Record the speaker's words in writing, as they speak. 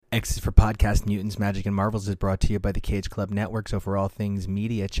X is for Podcast Mutants, Magic, and Marvels is brought to you by the Cage Club Network. So for all things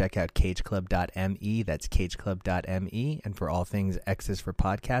media, check out cageclub.me. That's cageclub.me. And for all things X is for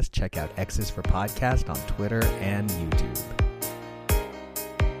Podcast, check out X is for Podcast on Twitter and YouTube.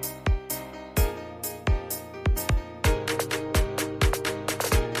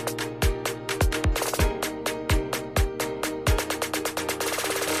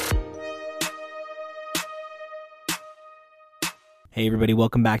 Hey everybody,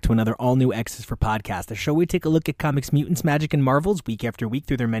 welcome back to another all-new X is for Podcast, a show where we take a look at comics, mutants, magic, and marvels week after week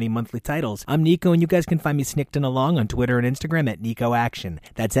through their many monthly titles. I'm Nico, and you guys can find me snicked along on Twitter and Instagram at NicoAction.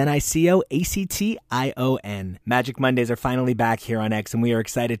 That's NicoAction. Magic Mondays are finally back here on X, and we are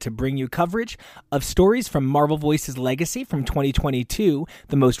excited to bring you coverage of stories from Marvel Voices Legacy from 2022,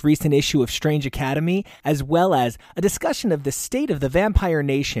 the most recent issue of Strange Academy, as well as a discussion of the state of the Vampire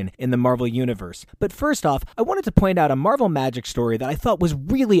Nation in the Marvel Universe. But first off, I wanted to point out a Marvel Magic story that I thought was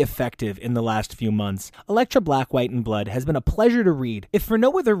really effective in the last few months. Elektra Black, White, and Blood has been a pleasure to read. If for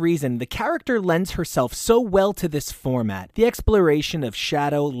no other reason, the character lends herself so well to this format. The exploration of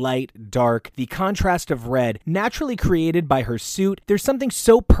shadow, light, dark, the contrast of red, naturally created by her suit. There's something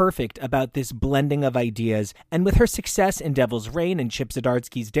so perfect about this blending of ideas, and with her success in Devil's Reign and Chip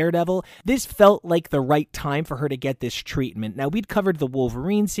Zdarsky's Daredevil, this felt like the right time for her to get this treatment. Now, we'd covered the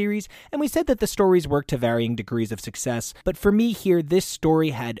Wolverine series, and we said that the stories worked to varying degrees of success, but for me here, this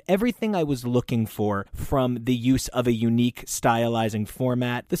story had everything I was looking for from the use of a unique stylizing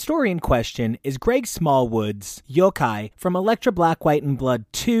format. The story in question is Greg Smallwood's Yokai from Elektra Black, White, and Blood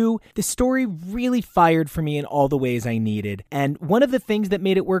 2. The story really fired for me in all the ways I needed, and one of the things that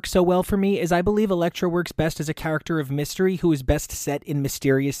made it work so well for me is I believe Elektra works best as a character of mystery who is best set in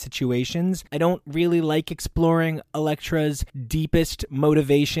mysterious situations. I don't really like exploring Elektra's deepest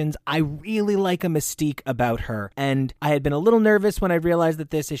motivations. I really like a mystique about her, and I had been a little nervous when I realized that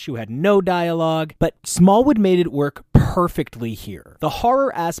this issue had no dialogue, but Smallwood made it work perfectly here. The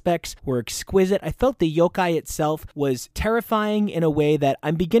horror aspects were exquisite. I felt the yokai itself was terrifying in a way that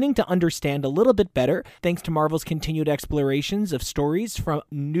I'm beginning to understand a little bit better thanks to Marvel's continued explorations of stories from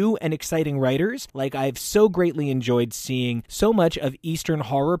new and exciting writers. Like, I've so greatly enjoyed seeing so much of Eastern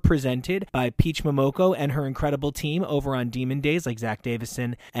horror presented by Peach Momoko and her incredible team over on Demon Days, like Zach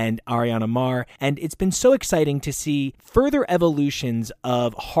Davison and Ariana Marr, and it's been so exciting to see further evolutions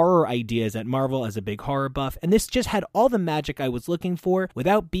of horror ideas at Marvel as a big horror buff, and this just had all the magic I was looking for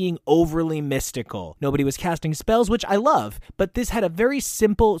without being overly mystical. Nobody was casting spells, which I love, but this had a very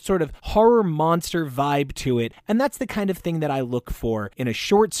simple sort of horror monster vibe to it, and that's the kind of thing that I look for in a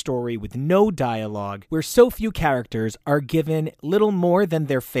short story with no dialogue, where so few characters are given little more than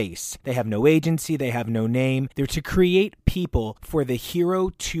their face. They have no agency, they have no name. They're to create people for the hero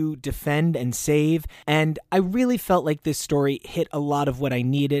to defend and save, and I really felt like this story hit a lot of what I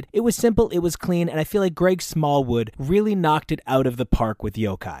needed. It was simple, it was clean, and I feel like Greg Smallwood really knocked it out of the park with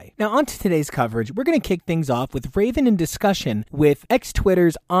Yokai. Now, on to today's coverage. We're going to kick things off with Raven in discussion with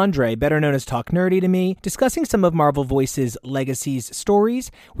ex-Twitter's Andre, better known as Talk Nerdy to Me, discussing some of Marvel Voices Legacy's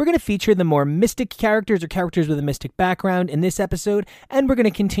stories. We're going to feature the more mystic characters or characters with a mystic background in this episode, and we're going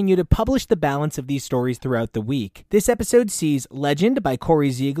to continue to publish the balance of these stories throughout the week. This episode sees Legend by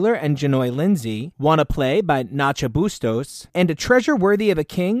Corey Ziegler and Janoy Lindsay, Wanna Play by Nacha Bustos, and A Treasure Worthy of a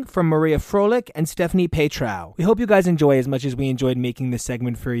King from Maria Froelich and Stephanie Petrau. We hope you guys enjoy as much as we enjoyed making this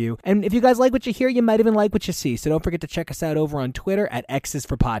segment for you. And if you guys like what you hear, you might even like what you see. So don't forget to check us out over on Twitter at X is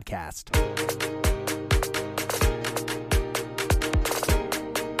for Podcast.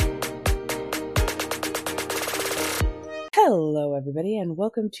 Hello, everybody, and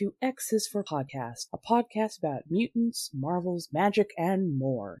welcome to X is for Podcast, a podcast about mutants, marvels, magic, and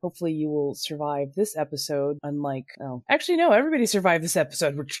more. Hopefully you will survive this episode, actually, no, everybody survived this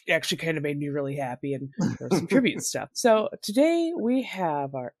episode, which actually kind of made me really happy, and there was some tribute stuff. So today we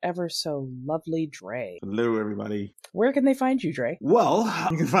have our ever so lovely Dre. Hello, everybody. Where can they find you, Dre? Well,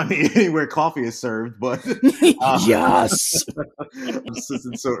 you can find me anywhere coffee is served, but yes! since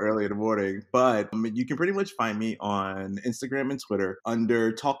it's so early in the morning, but you can pretty much find me on Instagram and Twitter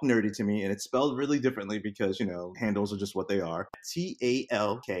under Talk Nerdy to Me, and it's spelled really differently because, you know, handles are just what they are.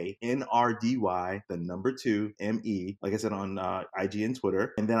 TALKNRDY, the number 2 ME, like I said, on IG and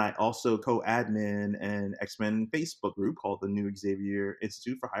Twitter. And then I also co-admin an X-Men Facebook group called the New Xavier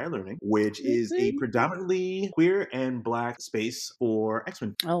Institute for Higher Learning, which is a predominantly queer and Black space for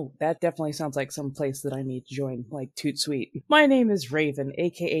X-Men. Oh, that definitely sounds like some place that I need to join, like Toot Sweet. My name is Raven,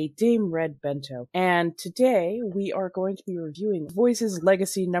 aka Dame Red Bento, and today we are going to be reviewing Voices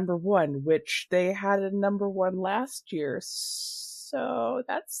Legacy #1, which they had a #1 last year. So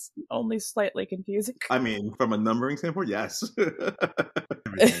that's only slightly confusing. I mean, from a numbering standpoint, yes.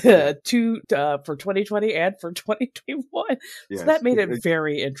 For 2020 and for 2021. Yes. So that made it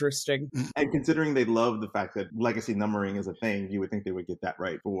very interesting. And considering they love the fact that legacy numbering is a thing, you would think they would get that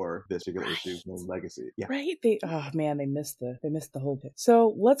right for this particular issue named Legacy. Yeah. Right? They missed the whole bit.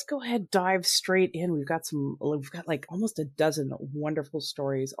 So let's go ahead, dive straight in. We've got like almost a dozen wonderful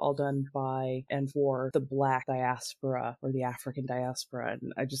stories, all done by and for the Black diaspora or the African diaspora.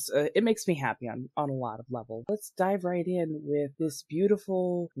 And I just, it makes me happy on a lot of levels. Let's dive right in with this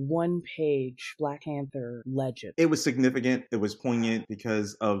beautiful one-page Black Panther legend. It was significant. It was poignant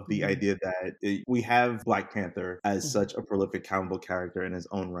because of the idea that we have Black Panther as such a prolific comic book character in his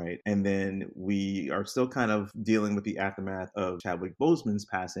own right. And then we are still kind of dealing with the aftermath of Chadwick Boseman's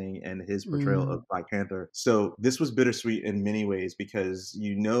passing and his portrayal of Black Panther. So this was bittersweet in many ways because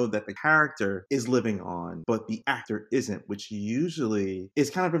you know that the character is living on, but the actor isn't, which usually is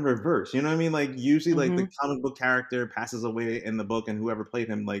kind of in reverse. You know what I mean? Like usually like the comic book character passes away in the book and whoever played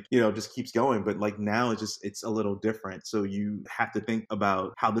him, like, you know, just keeps going. But like now it's a little different. So you have to think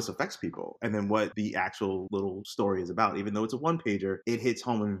about how this affects people and then what the actual little story is about. Even though it's a one-pager, it hits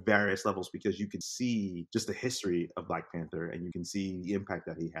home in various levels because you can see just the history of Black Panther and you can see the impact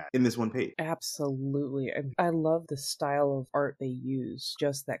that he had in this one page. Absolutely. I love the style of art they use.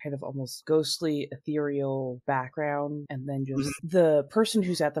 Just that kind of almost ghostly, ethereal background. And then just the person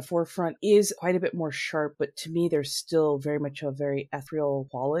who's at the forefront is quite a bit more sharp, but to me, there's still very much a very ethereal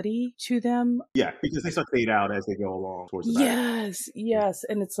quality to them. Yeah, because they start to fade out as they go along towards the back. Yes.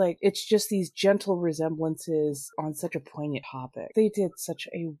 And it's like, it's just these gentle resemblances on such a poignant topic. They did such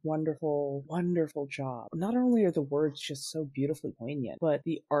a wonderful, wonderful job. Not only are the words just so beautifully poignant, but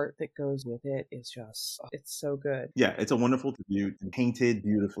the art that goes with it is just, it's so good. Yeah, it's a wonderful tribute, painted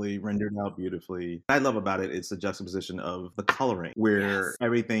beautifully, rendered out beautifully. What I love about it is the juxtaposition of the coloring, where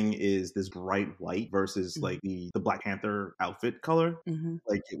everything is this bright white versus like the Black Panther outfit color.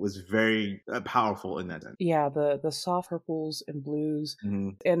 Like it was very powerful in that sense. Yeah, the soft purples and blues.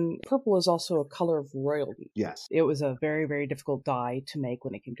 And purple is also a color of royalty. Yes. It was a very, very difficult dye to make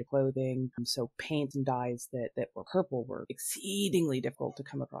when it came to clothing. So paints and dyes that were purple were exceedingly difficult to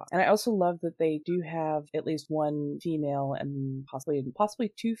come across. And I also love that they do have at least one female and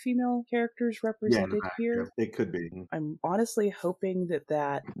possibly two female characters represented here. It could be. I'm honestly hoping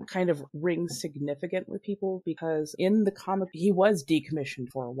that kind of rings significant with people because in the comic, he was decommissioned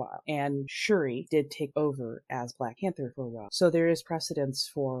for a while and Shuri did take over as Black Panther for a while. So there is precedence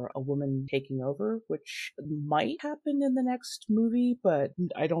for a woman taking over, which might happen in the next movie, but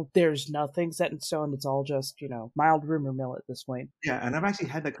there's nothing set in stone. It's all just, mild rumor mill at this point. Yeah, and I've actually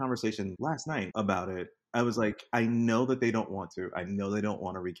had that conversation last night about it. I was like, I know that they don't want to. I know they don't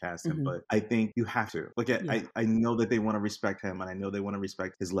want to recast him, but I think you have to. Like, I know that they want to respect him, and I know they want to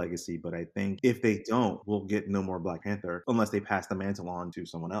respect his legacy, but I think if they don't, we'll get no more Black Panther unless they pass the mantle on to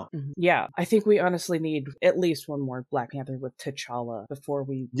someone else. Yeah, I think we honestly need at least one more Black Panther with T'Challa before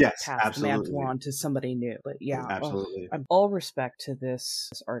we pass the mantle on to somebody new. But yeah, absolutely. All respect to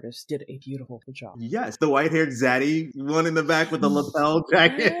this artist, did a beautiful job. Yes, the white-haired zaddy, one in the back with the lapel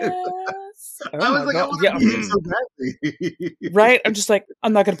jacket. I was like, so badly. Right? I'm just like,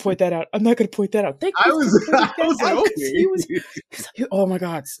 I'm not going to point that out. Thank you. I was like, okay. Oh my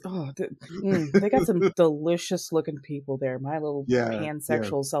God. They got some delicious looking people there. My little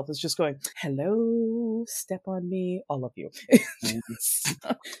pansexual self is just going, hello, step on me, all of you.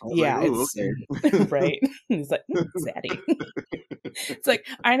 Right. He's like, zaddy. It's like,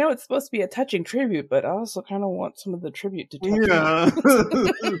 I know it's supposed to be a touching tribute, but I also kind of want some of the tribute to touch. Yeah.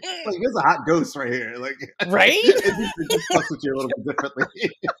 Like, there's a hot ghost right here. Like, right? It just fucks with you a little bit differently.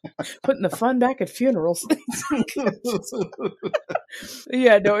 Putting the fun back at funerals.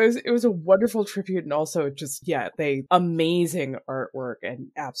 Yeah, no, it was a wonderful tribute, and also just, they amazing artwork and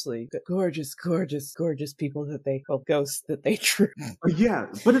absolutely gorgeous people that they call ghosts that they drew. Yeah,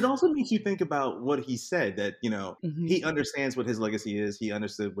 but it also makes you think about what he said, that, he understands what his legacy is, he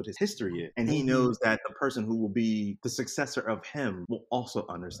understood what his history is, and he knows that the person who will be the successor of him will also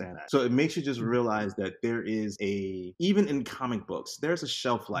understand that. So it makes you just realize that there is even in comic books, there's a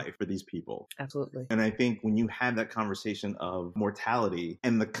shelf life for these people. Absolutely. And I think when you have that conversation of mortality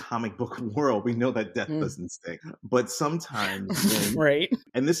in the comic book world, we know that death doesn't stick. But sometimes, right.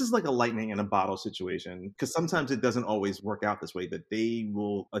 And this is like a lightning in a bottle situation, because sometimes it doesn't always work out this way, that they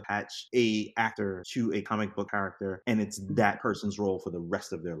will attach a actor to a comic book character and it's that person's role for the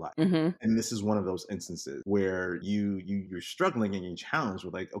rest of their life. And this is one of those instances where you're struggling and you're challenged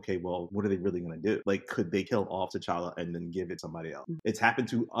with like, okay, well, what are they really going to do? Like, could they kill off T'Challa and then give it to somebody else? It's happened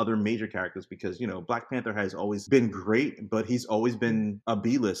to other major characters because, Black Panther has always been great, but he's always always been a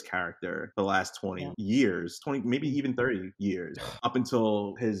B-list character the last 20 years, 20, maybe even 30 years, up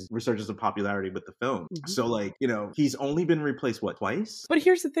until his resurgence of popularity with the film. So like, you know, he's only been replaced, what, twice? But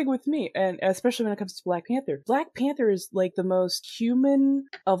here's the thing with me, and especially when it comes to Black Panther. Black Panther is like the most human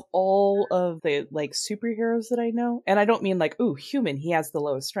of all of the like superheroes that I know. And I don't mean like, ooh, human, he has the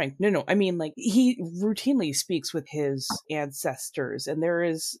lowest strength. No. I mean like he routinely speaks with his ancestors, and there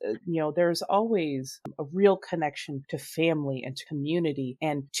is, there's always a real connection to family and to community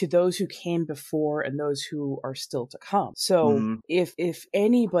and to those who came before and those who are still to come. So if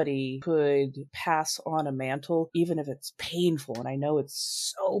anybody could pass on a mantle, even if it's painful, and I know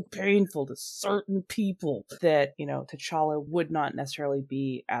it's so painful to certain people, that, T'Challa would not necessarily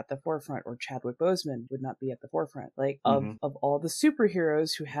be at the forefront, or Chadwick Boseman would not be at the forefront. Like of all the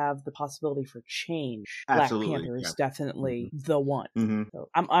superheroes who have the possibility for change, Absolutely, Black Panther is definitely the one. So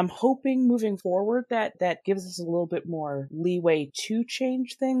I'm hoping moving forward that gives us a little bit more leeway to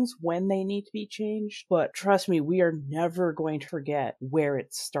change things when they need to be changed. But trust me, we are never going to forget where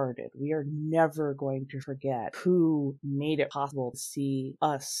it started. We are never going to forget who made it possible to see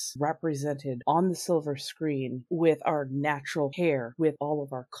us represented on the silver screen with our natural hair, with all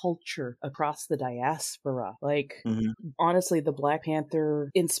of our culture across the diaspora. Like, honestly, the Black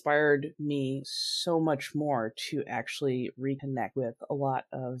Panther inspired me so much more to actually reconnect with a lot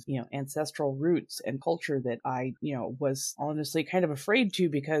of, ancestral roots and culture that I, was honestly kind of afraid to,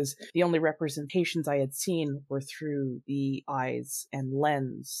 because the only representations I had seen were through the eyes and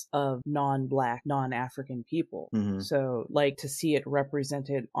lens of non-Black, non-African people. So, like, to see it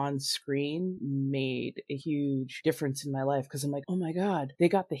represented on screen made a huge difference in my life, because I'm like, oh my god, they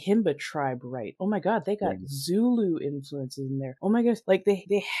got the Himba tribe right. Oh my god, they got Zulu influences in there. Oh my gosh, like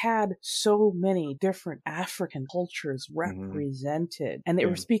they had so many different African cultures represented, and they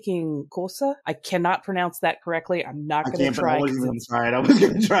were speaking Xhosa. I cannot pronounce that correctly. I'm not going to try. I was going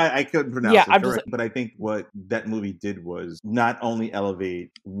to try. I couldn't pronounce it correctly. But I think what that movie did was not only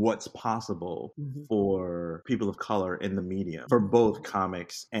elevate what's possible for people of color in the medium, for both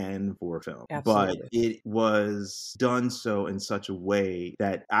comics and for film, but it was done so in such a way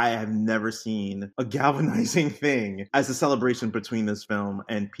that I have never seen a galvanizing thing as a celebration between this film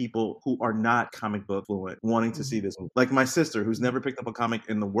and people who are not comic book fluent wanting to see this movie. Like my sister, who's never picked up a comic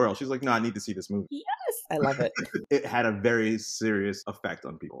in the world, she's like, no, I need to see this movie. Yes, I love it. It had a very serious effect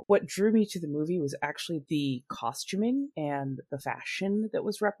on people. What drew me to the movie was actually the costuming and the fashion that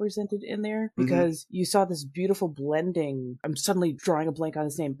was represented in there, because you saw this beautiful blending. I'm suddenly drawing a blank on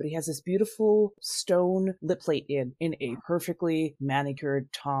his name, but he has this beautiful stone lip plate in a perfectly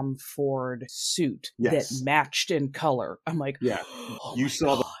manicured Tom Ford suit that matched in color. I'm like, oh, you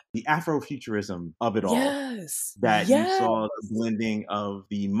saw the Afrofuturism of it all. Yes. That you saw the blending of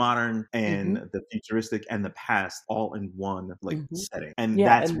the modern and the futuristic and the past all in one setting. And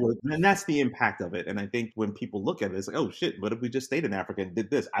that's the impact of it. And I think when people look at it, it's like, oh shit, what if we just stayed in Africa and did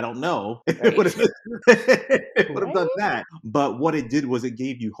this? I don't know. It would have done that. But what it did was it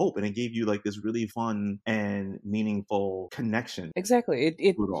gave you hope, and it gave you like this really fun and meaningful connection. Exactly.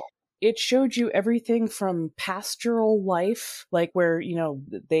 It showed you everything from pastoral life, like where,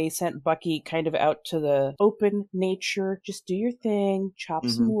 they sent Bucky kind of out to the open nature, just do your thing, chop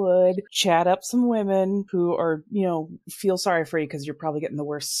some wood, chat up some women who are, feel sorry for you because you're probably getting the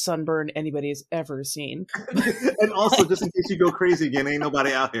worst sunburn anybody's ever seen. And also, just in case you go crazy again, ain't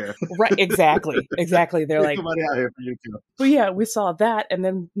nobody out here. Right, exactly. They're like, nobody out here for you too. Well, yeah, we saw that, and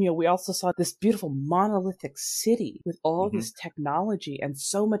then, we also saw this beautiful monolithic city with all this technology, and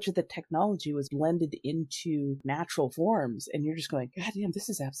so much of the technology was blended into natural forms, and you're just going, God damn, this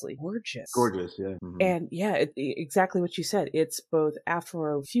is absolutely gorgeous. Gorgeous, yeah. And yeah, exactly what you said. It's both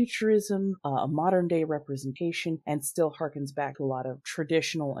Afrofuturism, a modern day representation, and still harkens back to a lot of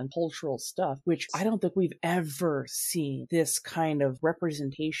traditional and cultural stuff, which I don't think we've ever seen this kind of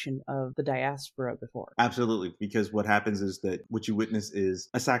representation of the diaspora before. Absolutely, because what happens is that what you witness is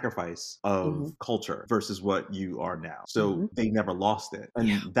a sacrifice of culture versus what you are now. So they never lost it.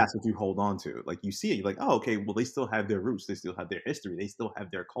 And that's what you hold on to. Like you see it, you're like, oh, okay, well, they still have their roots. They still have their history. They still have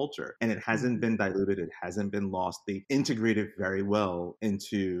their culture. And it hasn't been diluted. It hasn't been lost. They integrated very well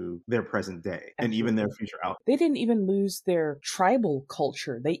into their present day and even their future outlook. They didn't even lose their tribal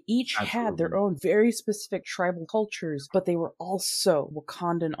culture. They each had their own very specific tribal cultures, but they were also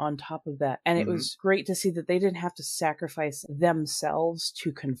Wakandan on top of that. And it was great to see that they didn't have to sacrifice themselves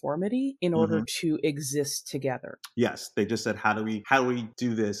to conformity in order to exist together. Yes. They just said, how do we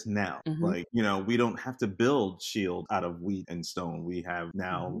do this exists now. Like, you know, we don't have to build shield out of wheat and stone. We have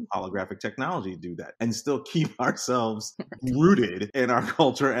now holographic technology to do that and still keep ourselves rooted in our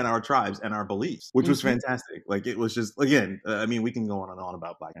culture and our tribes and our beliefs, which was fantastic. Like, it was just, again, I mean, we can go on and on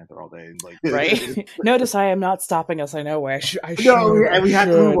about Black Panther all day. And like, right. Notice I am not stopping us. I know why I should. And we have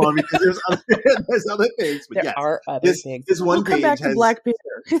to move on because there's other things. But there are other things. This one we'll come back to Black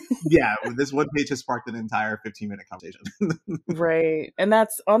Panther. Yeah, this one page has sparked an entire 15-minute conversation. Right. And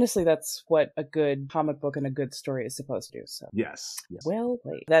that's what a good comic book and a good story is supposed to do. So yes. Well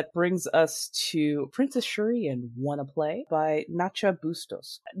played. That brings us to Princess Shuri and Wanna Play by Nacha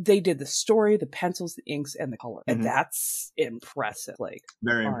Bustos. They did the story, the pencils, the inks, and the color. And that's impressive. Like,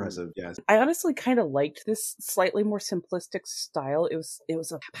 very impressive, yes. I honestly kind of liked this slightly more simplistic style. It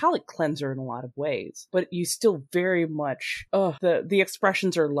was a palette cleanser in a lot of ways, but you still very much the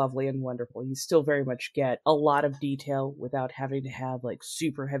expressions are lovely and wonderful. You still very much get a lot of detail without having to have like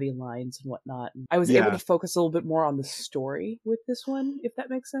super heavy lines and whatnot. And I was able to focus a little bit more on the story with this one, if that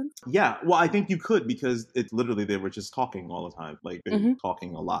makes sense. Yeah, well, I think you could, because it's literally they were just talking all the time, like they were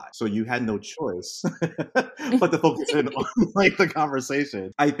talking a lot, so you had no choice but to focus in on like the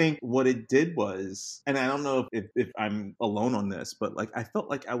conversation. I think what it did was, and I don't know if I'm alone on this, but like I felt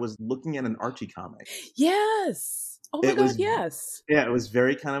like I was looking at an Archie comic. Yes. Oh my God, yes. Yeah, it was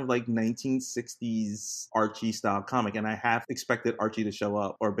very kind of like 1960s Archie style comic, and I half expected Archie to show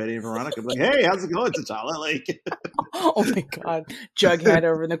up, or Betty and Veronica be like, hey, how's it going, T'Challa? Like, oh my God. Jughead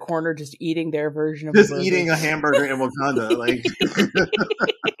over in the corner just eating their version of just eating a hamburger in Wakanda. Like,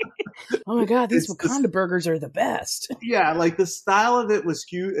 oh my God, these Wakanda burgers are the best. Yeah, like the style of it was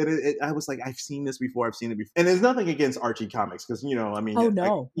cute, and I was like, I've seen this before. And there's nothing against Archie comics, because, you know, I mean,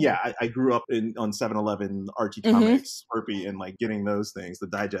 I grew up on 7-Eleven Archie comics, Slurpee, and like getting those things, the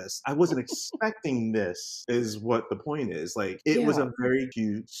digest. I wasn't expecting this, is what the point is. Like, it was a very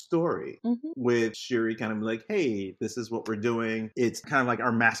cute story with Shuri kind of like, hey, this is what we're doing. It's kind of like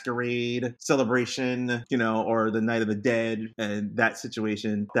our masquerade celebration, you know, or the Night of the Dead, and that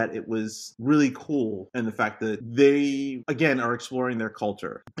situation, that it was really cool. And the fact that they, again, are exploring their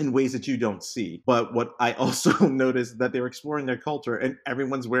culture in ways that you don't see. But what I also noticed, that they were exploring their culture and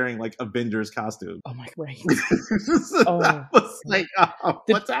everyone's wearing like Avengers costumes. Oh my God. So I was like,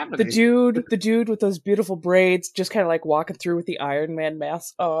 what's happening? The dude with those beautiful braids just kind of like walking through with the Iron Man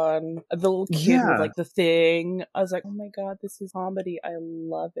mask on. The little kid with like the thing. I was like, oh my God, this is comedy. I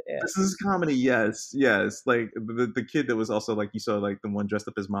love it. This is comedy, yes. Like the kid that was also like, you saw like the one dressed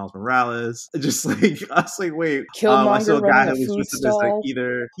up as Miles Morales. Just like, I was like, wait. Killmonger I saw a guy who was dressed up as like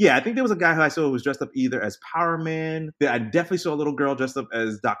either. Yeah, I think there was a guy who I saw who was dressed up either as Power Man. I definitely saw a little girl dressed up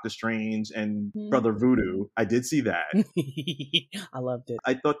as Doctor Strange and Brother Voodoo. I did see that. I loved it.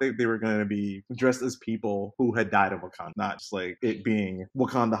 I thought they were going to be dressed as people who had died in Wakanda, not just like it being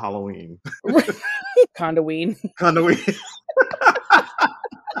Wakanda Halloween. Condaween.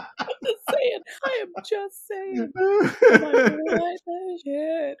 I am just saying. Like, what the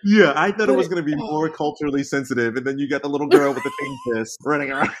shit? Yeah, I thought it was going to be more culturally sensitive, and then you got the little girl with the pink fist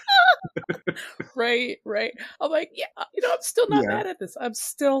running around. Right. I'm like, yeah, you know, I'm still not mad at this. I'm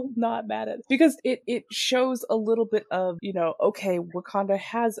still not mad at it. Because it shows a little bit of, you know, okay, Wakanda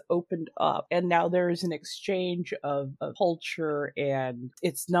has opened up, and now there is an exchange of culture, and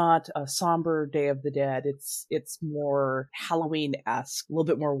it's not a somber Day of the Dead. It's more Halloween-esque, a little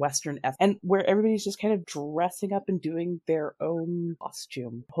bit more Western-esque, and where everybody's just kind of dressing up and doing their own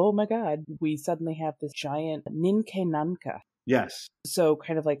costume. Oh my God, we suddenly have this giant Ninkenanka. Yes. So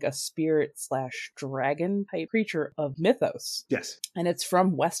kind of like a spirit / dragon type creature of mythos. Yes. And it's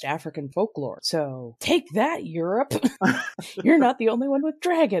from West African folklore. So take that, Europe. You're not the only one with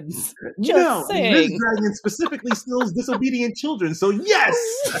dragons. Just saying. This dragon specifically steals disobedient children. So yes.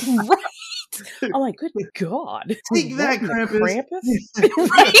 Right. I'm like, good God. Take that, Krampus.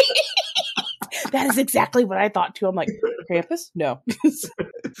 Right? That is exactly what I thought too. I'm like, Krampus? No.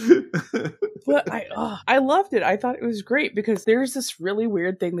 But I loved it. I thought it was great because there's this really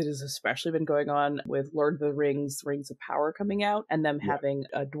weird thing that has especially been going on with Lord of the Rings, Rings of Power coming out, and them having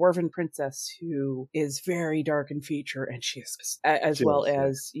a dwarven princess who is very dark in feature, and she is as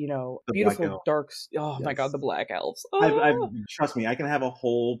you know, the beautiful darks. Oh my God, the Black Elves. Trust me, I can have a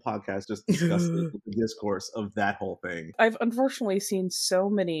whole podcast just discussing the discourse of that whole thing. I've unfortunately seen so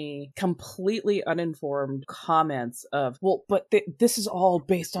many completely uninformed comments of, well, but this is all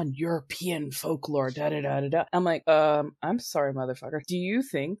based on European folklore, da da da da da. I'm like, I'm sorry, motherfucker. Do you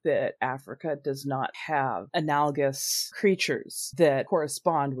think that Africa does not have analogous creatures that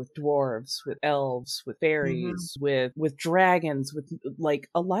correspond with dwarves, with elves, with fairies, with dragons, with like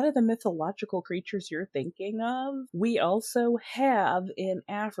a lot of the mythological creatures you're thinking of? We also have in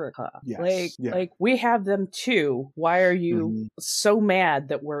Africa. Yes. Like we have them too. Why are you so mad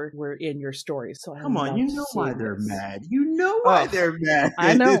that we're in your story? So come on, you know why they're mad. You know why they're mad.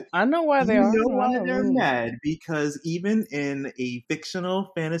 I know why they are. You know why they're mad, because even in a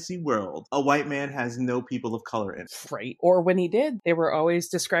fictional fantasy world, a white man has no people of color in it. Right. Or when he did, they were always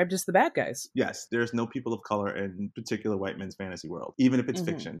described as the bad guys. Yes, there's no people of color in particular white men's fantasy world, even if it's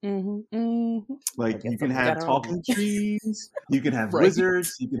fiction. Like, you can have talking trees, you can have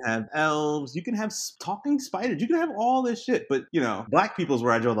wizards, you can have elves, you can have talking spiders, you can have all this shit, but, you know, black people's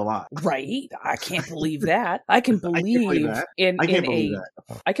where I draw the line. Right. I can't believe that. I can believe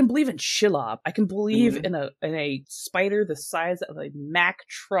I can believe in Shelob. I can believe in a spider the size of a Mack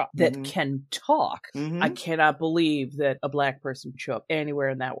truck that can talk. I cannot believe that a black person would show up anywhere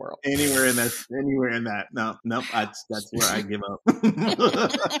in that world. Anywhere in that. No, nope. That's where I give up.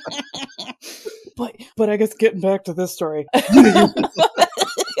 But I guess getting back to this story.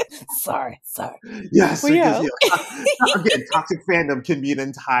 Sorry. Yes. Well, yeah. Again, toxic fandom can be an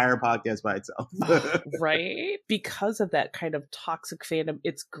entire podcast by itself. Right? Because of that kind of toxic fandom,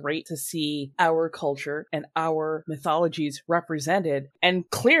 it's great to see our culture and our mythologies represented. And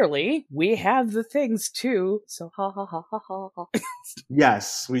clearly, we have the things too. So ha ha ha ha ha ha.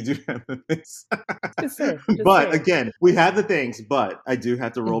 Yes, we do have the things. But again, we have the things, but I do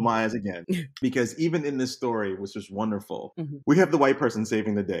have to roll my eyes again. Because even in this story, which was wonderful, we have the white person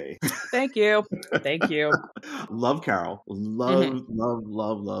saving the day. Thank you. Love Carol.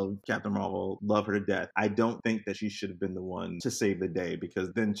 Love Captain Marvel. Love her to death. I don't think that she should have been the one to save the day, because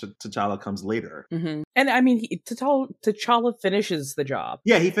then T'Challa comes later. And I mean, T'Challa finishes the job.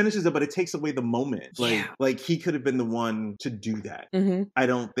 Yeah, he finishes it, but it takes away the moment. Like he could have been the one to do that. I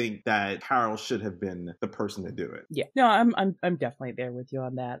don't think that Carol should have been the person to do it. Yeah. No, I'm definitely there with you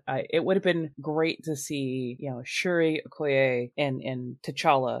on that. It would have been great to see, you know, Shuri, Okoye, and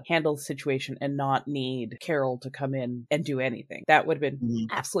T'Challa handle the situation and not need Carol to come in and do anything. That would have been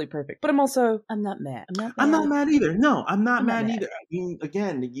absolutely perfect. But I'm not mad. I'm not mad either. No, I'm not mad either. I mean,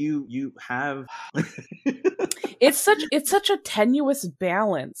 again, you have it's such a tenuous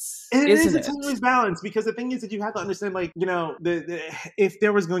balance. It is a tenuous balance, because the thing is that you have to understand, like, you know, if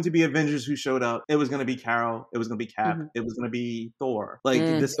there was going to be Avengers who showed up, it was going to be Carol, it was going to be Cap, it was going to be Thor. Like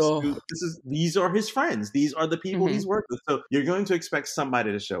these are his friends. These are the people he's worked with. So you're going to expect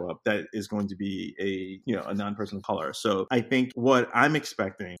somebody to show up that is going to be a non-person of color. So I think what I'm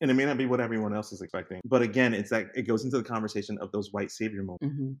expecting, and it may not be what everyone else is expecting, but again, it's like it goes into the conversation of those white savior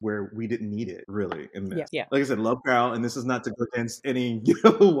moments where we didn't need it really in this. Yeah. Like I said, love Carol, and this is not to go against any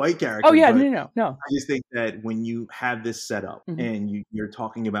white character. Oh yeah, no. I just think that when you have this setup and you're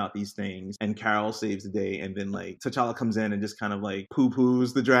talking about these things, and Carol saves the day, and then like T'Challa comes in and just kind of like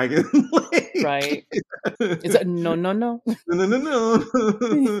poo-poos the dragon. Right. Is it no. No.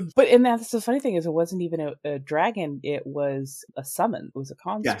 But and that's the funny thing, is it wasn't even a dragon, it was a summon. It was a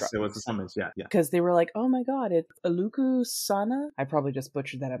construct. Yes, it was a summons, yeah. Because they were like, oh my god, it's Aluku Sana. I probably just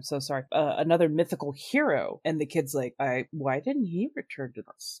butchered that, I'm so sorry. Another mythical hero. And the kid's like, why didn't he return to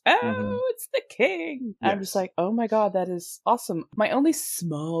us? Oh, it's the king. Yes. I'm just like, oh my god, that is awesome. My only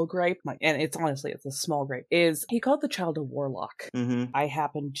small gripe, and it's a small gripe, is he called the child a warlock. I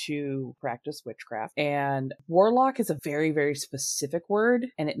happen to practice witchcraft, and warlock is a very, very specific word,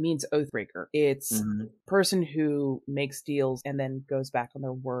 and it means oathbreaker. It's person who makes deals and then goes back on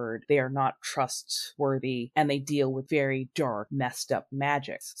their word. They are not trustworthy, and they deal with very dark, messed up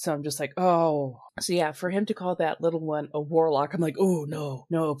magics. So I'm just like, oh. So yeah, for him to call that little one a warlock, I'm like, oh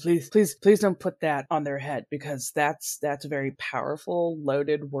no, please don't put that on their head, because that's a very powerful,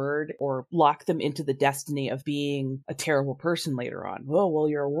 loaded word, or lock them into the destiny of being a terrible person later on. Oh, well,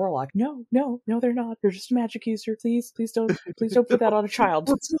 you're a warlock. No, they're not. They're just a magic user. Please don't put that on a child.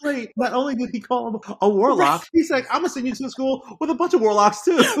 Well, too late. Not only did he call him a warlock, he's like, I'm gonna send you to school with a bunch of warlocks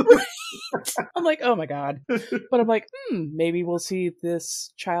too. I'm like, oh my god. But I'm like, maybe we'll see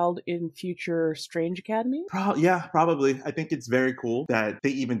this child in future Strange Academy? Yeah, probably. I think it's very cool that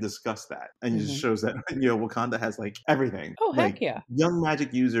they even discuss that. And it just shows that, Wakanda has like everything. Oh, like, heck yeah. Young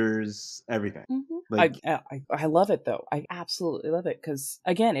magic users, everything. Like, I love it though. I absolutely love it, because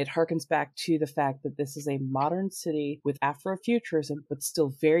again, it harkens back to the fact that this is a modern city with Afrofuturism, but still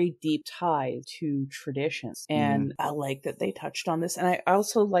feel very deep ties to traditions. And I like that they touched on this. And I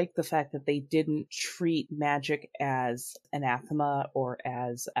also like the fact that they didn't treat magic as anathema or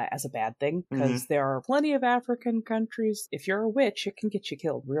as a bad thing, because there are plenty of African countries, if you're a witch, it can get you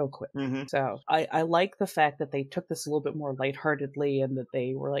killed real quick. So I like the fact that they took this a little bit more lightheartedly, and that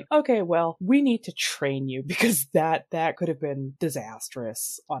they were like, okay, well, we need to train you, because that could have been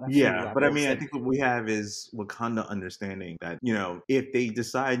disastrous on a few levels. But I mean, I think what we have is Wakanda understanding that, you know, if they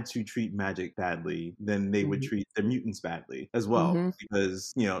decide to treat magic badly, then they would treat their mutants badly as well,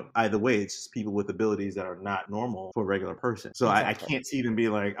 because, you know, either way, it's just people with abilities that are not normal for a regular person. So I can't see them be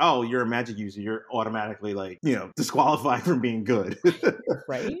like, oh, you're a magic user, you're automatically, like, you know, disqualified from being good.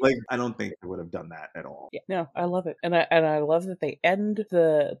 Right? Like, I don't think they would have done that at all. Yeah, no, I love it. And I love that they end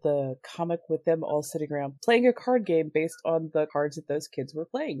the comic with them all sitting around playing a card game based on the cards that those kids were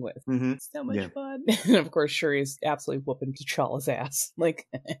playing with. So much fun. And of course, Shuri's absolutely whooping T'Challa's ass. Like,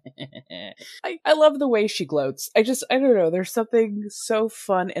 I love the way she gloats. I don't know, there's something so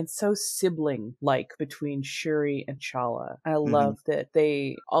fun and so sibling-like between Shuri and T'Challa. I love that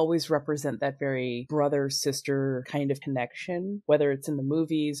they always represent that very brother-sister kind of connection, whether it's in the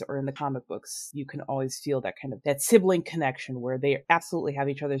movies or in the comic books. You can always feel that kind of, that sibling connection where they absolutely have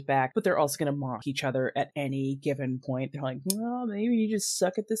each other's back, but they're also going to mock each other at any given point. They're like, well, maybe you just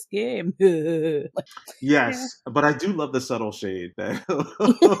suck at this game. But I do love the subtle shade that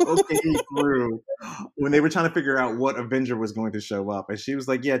came through when they were trying to figure out what Avenger was going to show up. And she was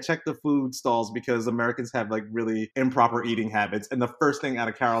like, yeah, check the food stalls, because Americans have, like, really improper eating habits. And the first thing out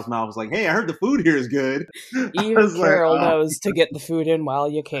of Carol's mouth was like, hey, I heard the food here is good. Even Carol knows to get the food in while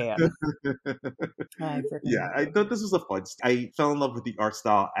you can. I thought this was a fun. I fell in love with the art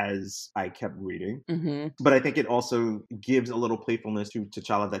style as I kept reading, but I think it also gives a little playfulness to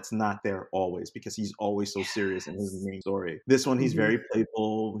T'Challa that's not there always, because he's always so serious in his main story. This one, he's very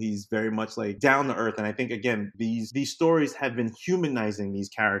playful. He's very much, like, down to earth, and I think, again, these stories have been humanizing these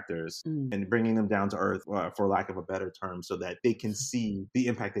characters and bringing them down to earth, for lack of a better term, so that they can see the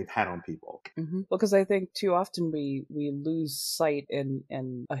impact they've had on people. Well, because I think too often we lose sight, and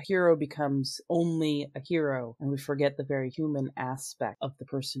a hero becomes only a hero, and we forget the very human aspect of the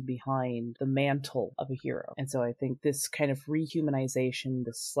person behind the mantle of a hero. And so I think this kind of rehumanization,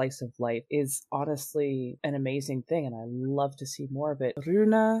 this slice of life, is honestly an amazing thing, and I love to see more of it.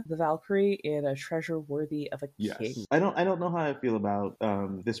 Runa the Valkyrie in a treasure worthy of a king. I don't know how I feel about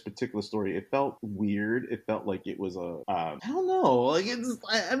this particular story. It felt weird. It felt like it was I don't know, like,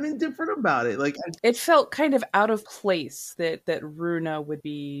 I'm indifferent about it. Like, it felt kind of out of place that Runa would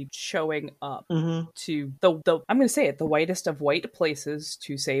be showing up to the I'm going to say it, the whitest of white places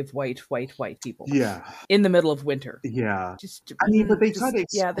to save white people. Yeah. In the middle of winter. Yeah. I mean, but they tried to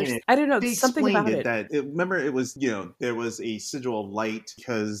explain it. I don't know, they something about it. Remember, it was, you know, there was a sigil of light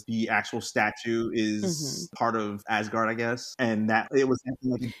because the actual statue is part of Asgard, I guess, and that it was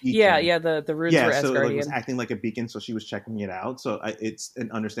acting like a beacon. The runes were Asgardian. So it was acting like a beacon, so she was checking it out. So it's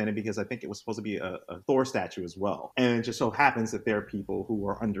an understanding, because I think it was supposed to be a Thor statue as well, and it just so happens that there are people who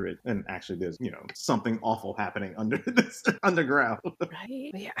are under it, and actually there's, you know, something awful happening under this underground.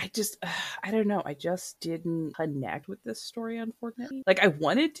 Right? But yeah, I don't know. I just didn't connect with this story, unfortunately. Like, I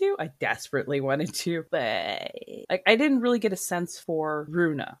wanted to. I desperately wanted to, but like, I didn't really get a sense for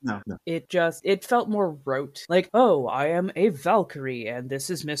Runa. No. It felt more rote. Like, oh, I am a Valkyrie, and this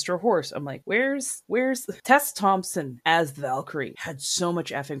is Mr. Horse. I'm like, where's Tess Thompson as Valkyrie had so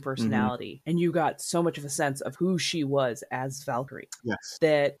much effing personality, and you got so much of a sense of who she was as Valkyrie. Yes.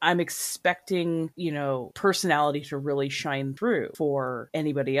 That I'm expecting, you know, personality to really shine through for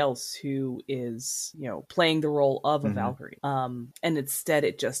anybody else who is, you know, playing the role of a Valkyrie. And instead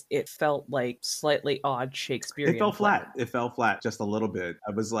it felt like slightly odd Shakespearean. It fell flat. It fell flat just a little bit.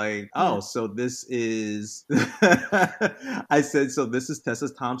 I was like, so this is I said, so this is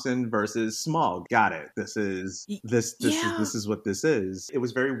Tessa Thompson versus Smaug. Got it. This is what this is. It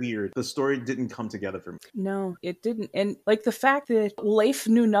was very weird. The story didn't come together for me. No, it didn't. And like the fact that Leif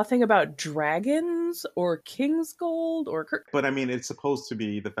knew nothing about dragons or King's Gold or But I mean, it's supposed to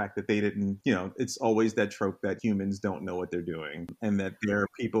be the fact that they didn't, you know, it's always that trope that humans don't know what they're doing, and that there are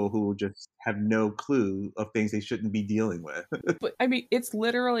people who just have no clue of things they shouldn't be dealing with. But I mean, it's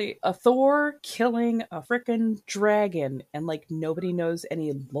literally a Thor killing a frickin' dragon, and like nobody knows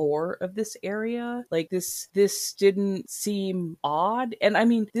any lore of this area. Like this didn't seem odd. And I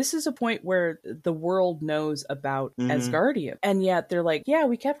mean, this is a point where the world knows about Asgardian, and yet they're like, yeah,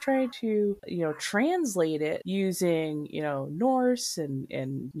 we kept trying to, you know, translate it using, you know, Norse and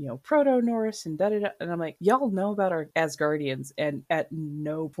you know, Proto-Norse and da-da-da. And I'm like, y'all know about our Asgardians, and at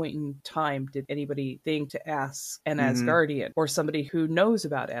no point in time did anybody think to ask an Asgardian or somebody who knows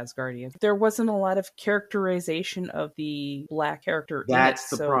about Asgardians. There wasn't a lot of characterization of the Black character.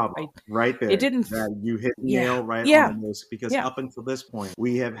 That's in it, the problem right there. It didn't. That you hit the nail right on the nose, because up until this point,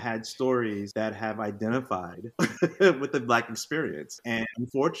 we have had stories that have identified with the Black experience, and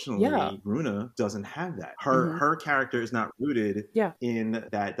unfortunately, Runa doesn't have that. Her character is not rooted in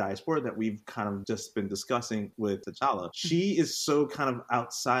that diaspora that we've kind of just been discussing with T'Challa. She is so kind of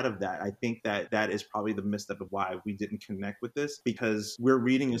outside of that. I think that is probably the misstep of why we didn't connect with this, because we're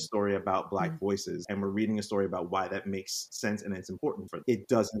reading a story about Black voices, and we're reading a story about why that makes sense and it's important for them.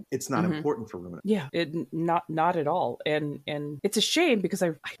 It's not important for Runa. Yeah, not at all. And it's a shame, because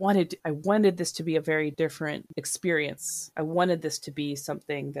I wanted this to be a very different experience. I wanted this to be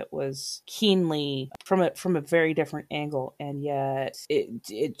something that was keenly from a very different angle, and yet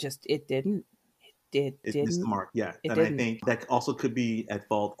it didn't. It missed the mark, and I think that also could be at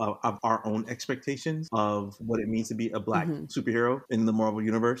fault of our own expectations of what it means to be a Black superhero in the Marvel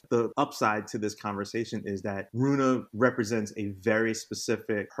universe. The upside to this conversation is that Runa represents a very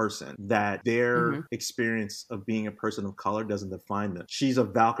specific person, that their experience of being a person of color doesn't define them. She's a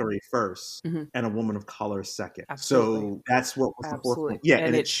Valkyrie first and a woman of color second. Absolutely. So that's what was the forefront. Yeah,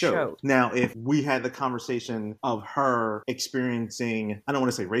 and it showed. Now, if we had the conversation of her experiencing, I don't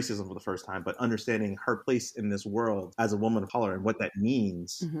want to say racism for the first time, but understanding her place in this world as a woman of color and what that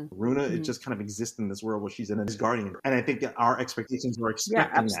means. Runa, it just kind of exists in this world where she's an Asgardian. And I think that our expectations were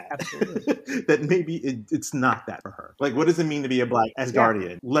expecting that. That maybe it's not that for her. Like, what does it mean to be a Black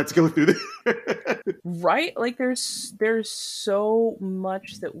Asgardian? Let's go through this. Right? Like, there's so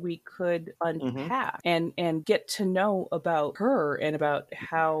much that we could unpack and get to know about her, and about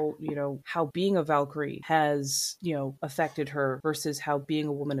how being a Valkyrie has, affected her, versus how being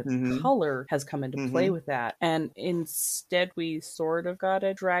a woman of color has come into play with that. And instead, we sort of got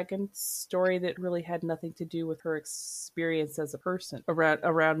a dragon story that really had nothing to do with her experience as a person,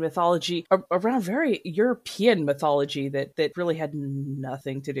 around mythology, around very European mythology that really had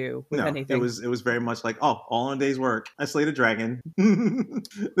nothing to do with anything. It was very much like, all in a day's work, I slayed a dragon.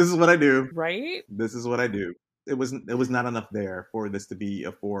 This is what I do. Right? This is what I do. It was not enough there for this to be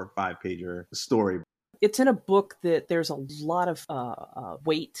a 4 or 5 pager story. It's in a book that there's a lot of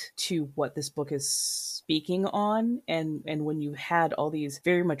weight to what this book is speaking on, and when you had all these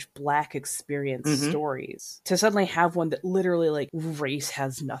very much Black experience stories, to suddenly have one that literally, like, race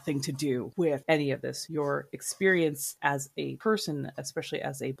has nothing to do with any of this. Your experience as a person, especially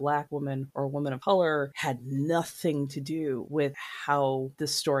as a Black woman or a woman of color, had nothing to do with how the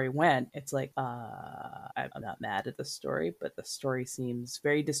story went. It's like, I'm not mad at the story, but the story seems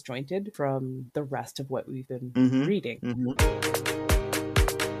very disjointed from the rest of what we've been reading.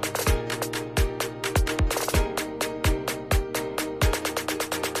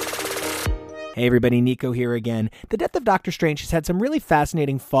 Hey everybody, Nico here again. The death of Doctor Strange has had some really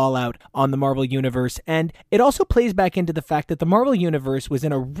fascinating fallout on the Marvel Universe, and it also plays back into the fact that the Marvel Universe was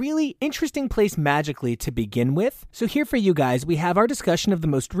in a really interesting place magically to begin with. So here for you guys, we have our discussion of the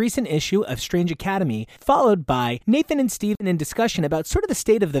most recent issue of Strange Academy, followed by Nathan and Steven in discussion about sort of the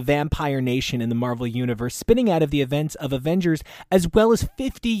state of the vampire nation in the Marvel Universe, spinning out of the events of Avengers, as well as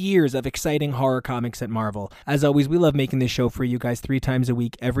 50 years of exciting horror comics at Marvel. As always, we love making this show for you guys 3 times a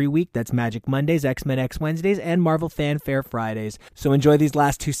week every week. That's Magic Mondays, X-Men X Wednesdays, and Marvel Fanfare Fridays. So enjoy these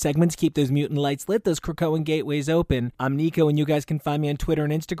last 2 segments. Keep those mutant lights lit, those Krakoan gateways open. I'm Nico, and you guys can find me on Twitter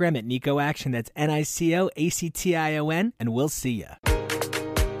and Instagram at Nico Action. That's NicoAction, and we'll see ya.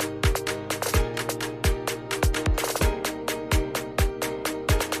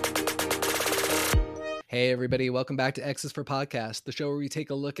 Hey everybody, welcome back to X's for Podcast, the show where we take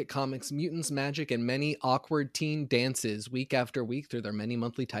a look at comics, mutants, magic, and many awkward teen dances week after week through their many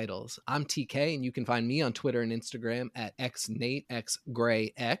monthly titles. I'm TK, and you can find me on Twitter and Instagram at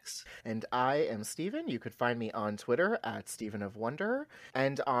xnateXgrayX. And I am Steven. You could find me on Twitter at Steven of Wonder,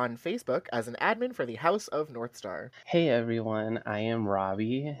 and on Facebook as an admin for the House of Northstar. Hey everyone, I am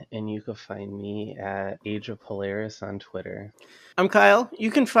Robbie, and you can find me at Age of Polaris on Twitter. I'm Kyle.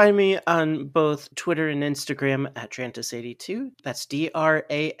 You can find me on both Twitter and Instagram at Drantis82. That's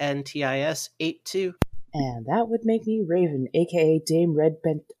DRANTIS 82. And that would make me Raven, aka Dame Red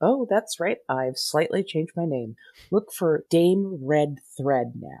Bent. Oh, that's right. I've slightly changed my name. Look for Dame Red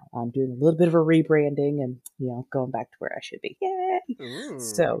Thread now. I'm doing a little bit of a rebranding and, going back to where I should be. Yay! Ooh.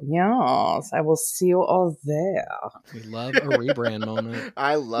 So, yes, I will see you all there. We love a rebrand moment.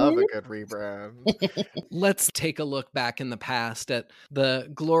 I love a good rebrand. Let's take a look back in the past at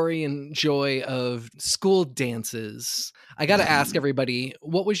the glory and joy of school dances. I got to ask everybody,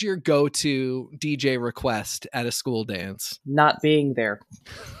 what was your go-to DJ request at a school dance? Not being there.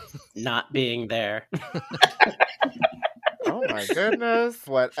 Not being there. Oh, Oh my goodness.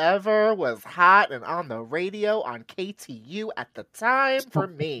 Whatever was hot and on the radio on KTU at the time for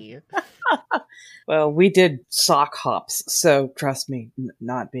me. Well, we did sock hops, so trust me,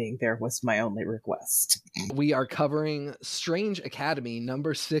 not being there was my only request. We are covering Strange Academy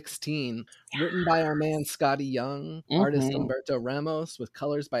number 16, written by our man Scotty Young, artist Humberto Ramos, with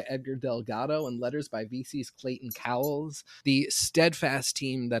colors by Edgar Delgado and letters by VC's Clayton Cowles. The steadfast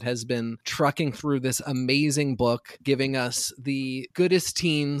team that has been trucking through this amazing book, giving us the goodest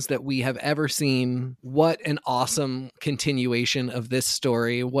teens that we have ever seen. What an awesome continuation of this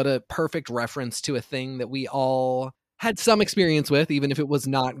story. What a perfect reference to a thing that we all had some experience with, even if it was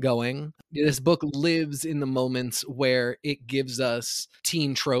not going. This book lives in the moments where it gives us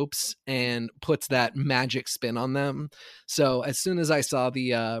teen tropes and puts that magic spin on them. So as soon as I saw the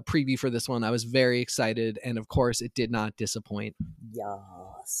preview for this one, I was very excited. And of course, it did not disappoint.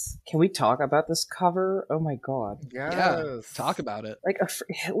 Yes. Can we talk about this cover? Oh my god. Yes. Yeah, talk about it. Like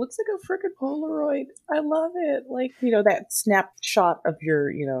it looks like a freaking Polaroid. I love it. Like, that snapshot of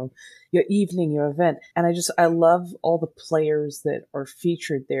your evening, your event. And I love all the players that are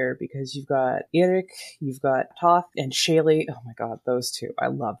featured there, because you've got Eric, you've got Toth and Shaylee. Oh my god, those two. I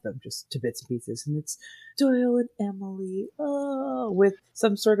love them just to bits and pieces. And it's Doyle and Emily, with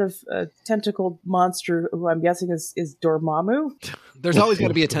some sort of tentacled monster who I'm guessing is Dormammu. There's always got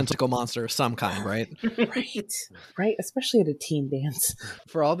to be a tentacle monster of some kind, right? Right, especially at a teen dance.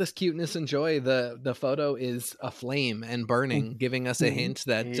 For all this cuteness and joy, the photo is aflame and burning, giving us a hint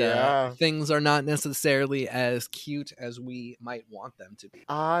that things are not necessarily as cute as we might want them to be.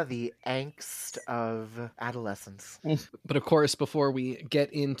 The angst of adolescence. But of course, before we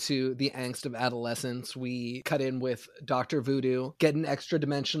get into the angst of adolescence, we cut in with Dr. Voodoo, getting extra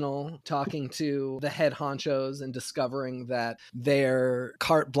dimensional, talking to the head honchos and discovering that their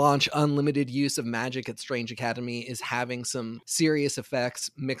carte blanche unlimited use of magic at Strange Academy is having some serious effects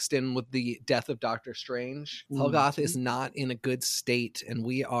mixed in with the death of Doctor Strange. Helgoth is not in a good state and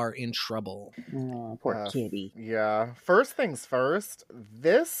we are in trouble. Oh, poor kitty. Yeah. First things first,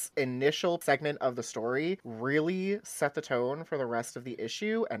 this initial segment of the story really set the tone for the rest of the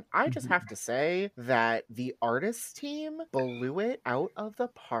issue, and I just have to say that the artist team blew it out of the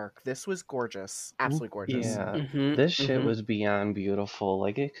park. This was gorgeous. Absolutely gorgeous. Yeah. This shit was beyond beautiful.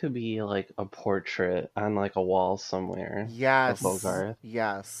 Like, it could be like a portrait on like a wall somewhere. Yes. Of Hogarth.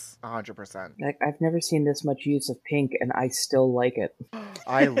 Yes. 100%. Like, I've never seen this much use of pink, and I still like it.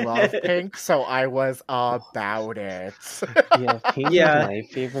 I love pink, so I was about it. Yeah, pink is my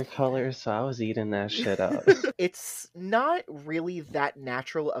favorite color, so I was eating that shit up. It's not really that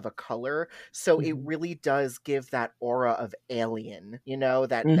natural of a color, so it really does give that aura of alien,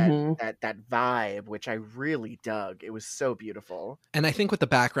 that vibe, which I really dug. It was so beautiful. And I think with the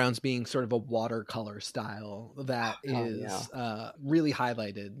backgrounds being sort of a watercolor style, that is really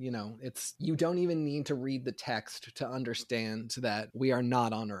highlighted. You don't even need to read the text to understand that we are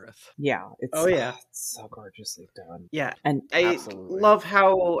not on Earth. Yeah. It's so gorgeously done. Yeah. And I love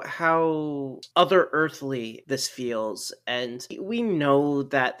how other earthly this feels, and we know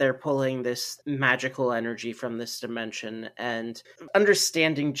that they're pulling this magical energy from this dimension, and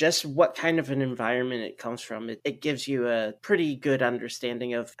understanding just what kind of an environment it comes from, it gives you a pretty good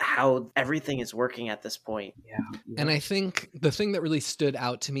understanding of how everything is working at this point. Yeah. And I think the thing that really stood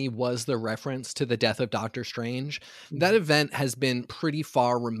out to me was the reference to the death of Doctor Strange. That event has been pretty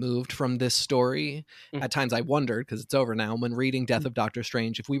far removed from this story. At times I wondered, because it's over now, when reading Death of Doctor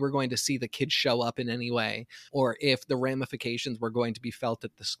Strange, if we were going to see the kids show up in any way, or if the ramifications were going to be felt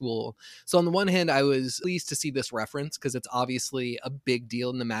at the school. So on the one hand, I was pleased to see this reference, because it's obviously a big deal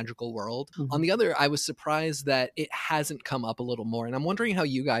in the magical world. On the other, I was surprised that it hasn't come up a little more. And I'm wondering how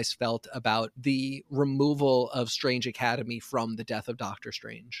you guys felt about the removal of Strange Academy from the death of Doctor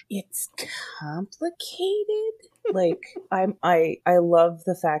Strange. It's complicated. Like, I love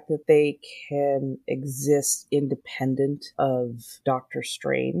the fact that they can exist independent of Doctor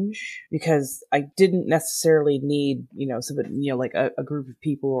Strange, because I didn't necessarily need, somebody, like a group of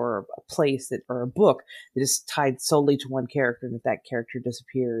people or a place or a book that is tied solely to one character, and if that character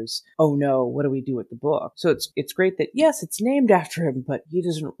disappears, oh no, what do we do with the book? So it's great that, yes, it's named after him, but he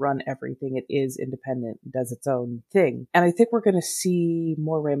doesn't run everything. It is independent and does its own thing. And I think we're going to see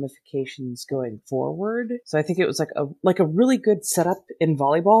more ramifications going forward. So I think it was like a really good setup in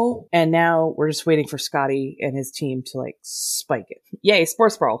volleyball, and now we're just waiting for Scotty and his team to spike it. Yay,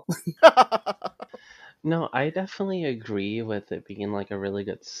 sports brawl. No, I definitely agree with it being like a really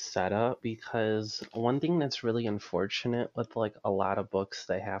good setup, because one thing that's really unfortunate with like a lot of books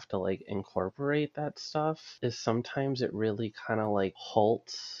they have to like incorporate that stuff is sometimes it really kind of like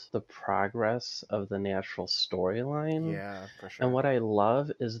halts the progress of the natural storyline. Yeah, for And sure. what I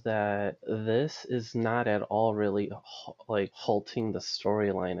love is that this is not at all really like halting the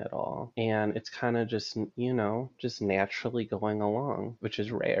storyline at all. And it's kind of just, you know, just naturally going along, which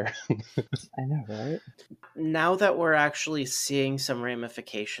is rare. I know, right? Now that we're actually seeing some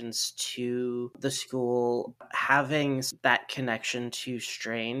ramifications to the school having that connection to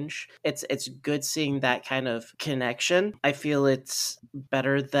Strange, it's good seeing that kind of connection. I feel it's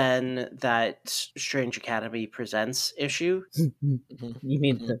better than that Strange Academy Presents issue. You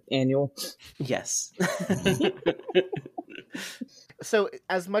mean the annual? Yes. So,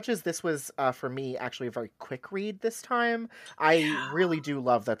 as much as this was for me actually a very quick read this time, I really do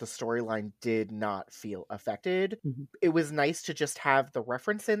love that the storyline did not feel affected. Mhm. It was nice to just have the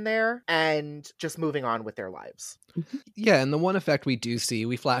reference in there and just moving on with their lives. Yeah, and the one effect we do see,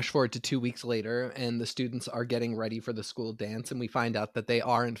 we flash forward to 2 weeks later, and the students are getting ready for the school dance, and we find out that they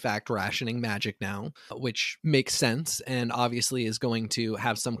are in fact rationing magic now, which makes sense and obviously is going to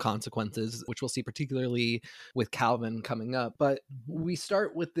have some consequences, which we'll see particularly with Calvin coming up. But we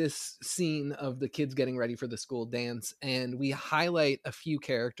start with this scene of the kids getting ready for the school dance, and we highlight a few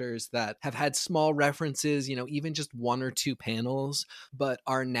characters that have had small references, you know, even just 1 or 2 panels, but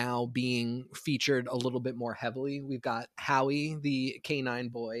are now being featured a little bit more heavily. We've got Howie, the canine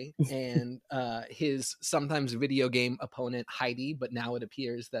boy, and his sometimes video game opponent Heidi, but now it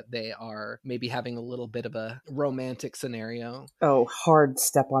appears that they are maybe having a little bit of a romantic scenario. Oh, hard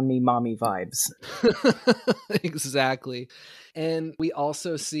step on me mommy vibes. Exactly. And we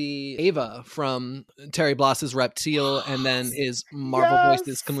also see Ava from Terry Bloss's Reptile, and then his Marvel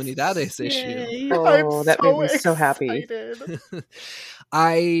Voices Comunidades issue. Oh, that made me so happy. excited.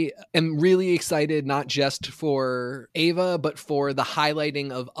 I am really excited, not just for Ava, but for the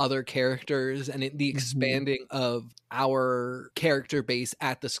highlighting of other characters and the expanding of our character base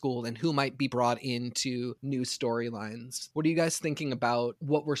at the school and who might be brought into new storylines. What are you guys thinking about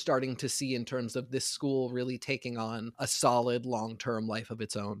what we're starting to see in terms of this school really taking on a solid long-term life of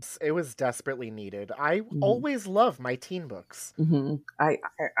its own? It was desperately needed. I always love my teen books. I'm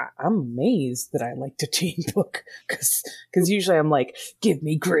amazed that I liked a teen book because usually I'm like, give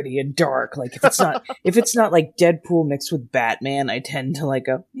me gritty and dark. Like if it's not like Deadpool mixed with Batman, I tend to like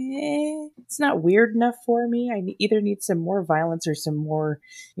go, it's not weird enough for me. I either need some more violence or some more,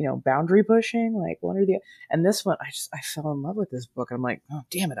 boundary pushing, like one or the other. And this one, I fell in love with this book. I'm like, oh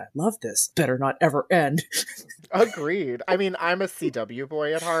damn it, I love this. Better not ever end. Agreed. I mean, I'm a CW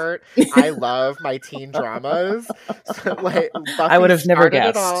boy at heart. I love my teen dramas. So, like, I would have never Buffy started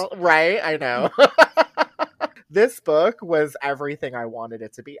it guessed. all. Right? I know. This book was everything I wanted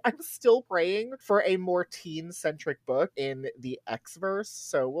it to be. I'm still praying for a more teen-centric book in the X-verse,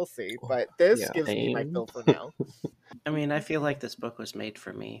 so we'll see. But this gives me my fill for now. I mean, I feel like this book was made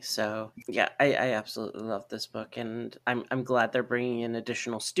for me. So yeah, I absolutely love this book, and I'm glad they're bringing in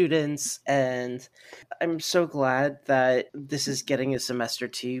additional students, and I'm so glad that this is getting a semester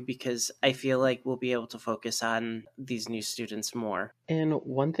 2 because I feel like we'll be able to focus on these new students more. And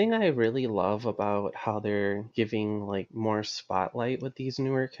one thing I really love about how they're giving like more spotlight with these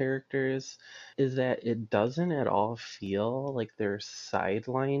newer characters is that it doesn't at all feel like they're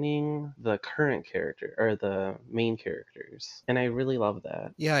sidelining the current character or the main characters. And I really love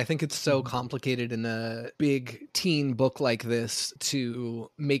that. Yeah, I think it's so complicated in a big teen book like this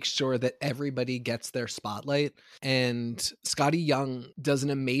to make sure that everybody gets their spotlight. And Scotty Young does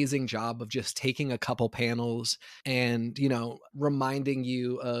an amazing job of just taking a couple panels and, reminding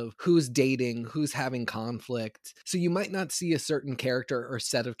you of who's dating, who's having conflict. So you might not see a certain character or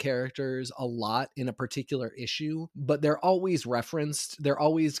set of characters a lot in a particular issue, but they're always referenced. They're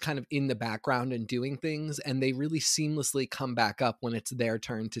always kind of in the background and doing things, and they really seamlessly come back up when it's their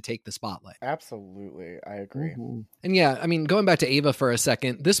turn to take the spotlight. Absolutely. I agree. And yeah, I mean, going back to Ava for a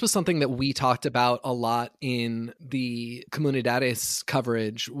second, this was something that we talked about a lot in the Comunidades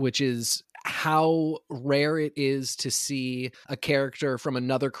coverage, which is how rare it is to see a character from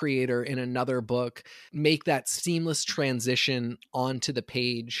another creator in another book make that seamless transition onto the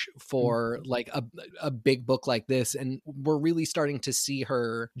page for like a big book like this. And we're really starting to see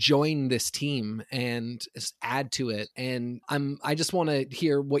her join this team and add to it. And I just want to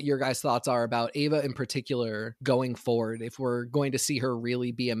hear what your guys' thoughts are about Ava in particular going forward, if we're going to see her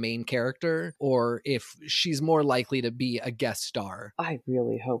really be a main character or if she's more likely to be a guest star. I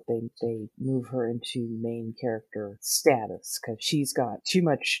really hope they move move her into main character status because she's got too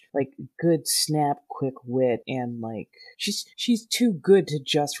much like good snap, quick wit, and like she's too good to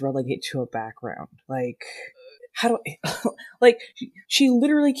just relegate to a background. Like, how do I, like she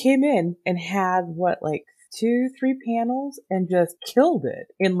literally came in and had what, like 2-3 panels and just killed it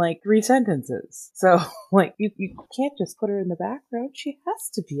in like 3 sentences. So like you can't just put her in the background. She has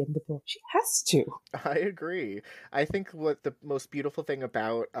to be in the book. She has to. I agree. I think what the most beautiful thing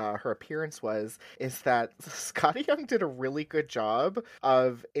about her appearance is that Scotty Young did a really good job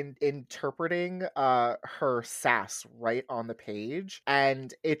of interpreting her sass right on the page,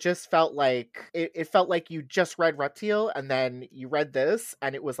 and it just felt like it felt like you just read Reptile and then you read this,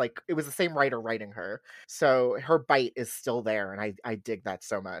 and it was the same writer writing her. So her bite is still there, and I dig that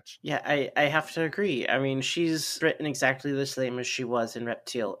so much. Yeah, I have to agree. I mean, she's written exactly the same as she was in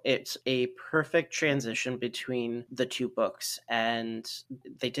Reptile. It's a perfect transition between the 2 books, and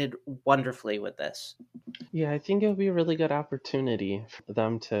they did wonderfully with this. Yeah, I think it would be a really good opportunity for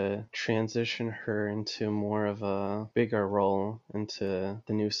them to transition her into more of a bigger role into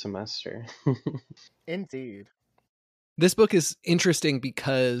the new semester. Indeed. This book is interesting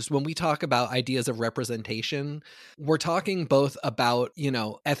because when we talk about ideas of representation, we're talking both about,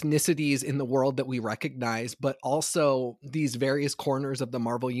 ethnicities in the world that we recognize, but also these various corners of the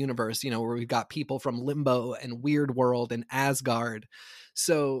Marvel universe, where we've got people from Limbo and Weird World and Asgard.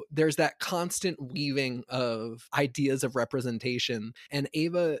 So there's that constant weaving of ideas of representation. And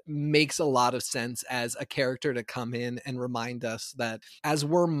Ava makes a lot of sense as a character to come in and remind us that as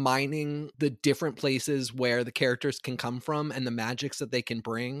we're mining the different places where the characters can come from and the magics that they can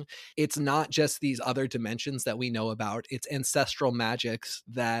bring, it's not just these other dimensions that we know about. It's ancestral magics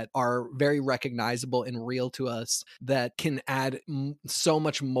that are very recognizable and real to us that can add so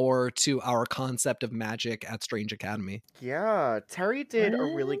much more to our concept of magic at Strange Academy. Yeah, Terry did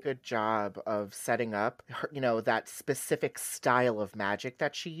a really good job of setting up her, that specific style of magic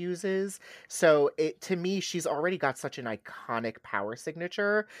that she uses. So to me, she's already got such an iconic power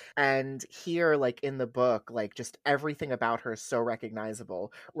signature, and here, like in the book, like just everything about her is so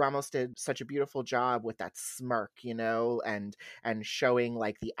recognizable. Ramos did such a beautiful job with that smirk, and showing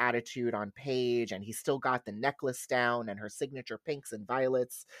like the attitude on page, and he's still got the necklace down and her signature pinks and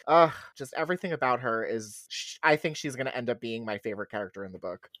violets. Just everything about her I think she's going to end up being my favorite character in the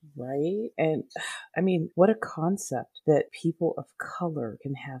book. Right? And I mean, what a concept that people of color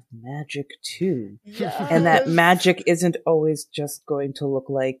can have magic too. Yes. And that magic isn't always just going to look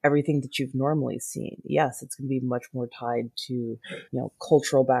like everything that you've normally seen. Yes, it's going to be much more tied to,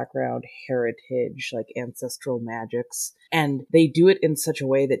 cultural background, heritage, like ancestral magics. And they do it in such a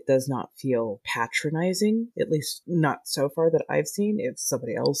way that does not feel patronizing, at least not so far that I've seen. If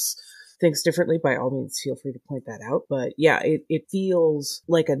somebody else thinks differently, by all means, feel free to point that out. But yeah, it feels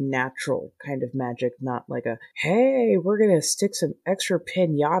like a natural kind of magic, not like a, hey, we're going to stick some extra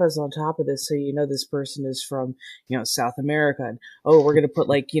pinatas on top of this so this person is from, South America. And, oh, we're going to put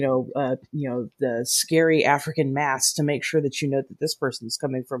like, the scary African mask to make sure that that this person is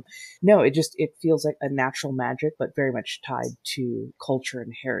coming from. No, it feels like a natural magic, but very much tied to culture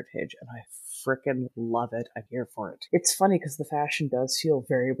and heritage. And I freaking love it. I'm here for it. It's funny because the fashion does feel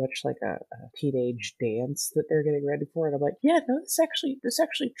very much like a teenage dance that they're getting ready for, and I'm like, yeah, no, this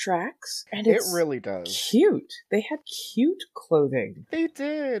actually tracks, and it really does. Cute. They had cute clothing. They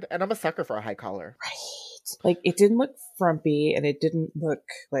did, and I'm a sucker for a high collar. Right. Like, it didn't look frumpy, and it didn't look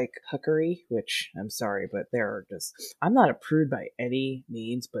like hookery, which I'm sorry, but I'm not a prude by any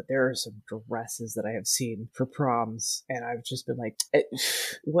means, but there are some dresses that I have seen for proms, and I've just been like,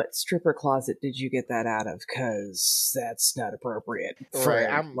 what stripper closet did you get that out of? Because that's not appropriate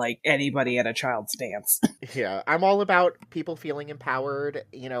for like anybody at a child's dance. Yeah, I'm all about people feeling empowered,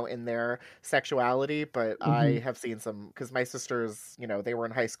 in their sexuality, but I have seen some, because my sisters, they were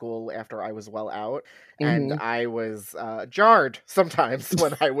in high school after I was well out, and I was jarred sometimes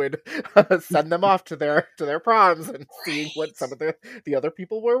when I would send them off to their proms and seeing what some of the other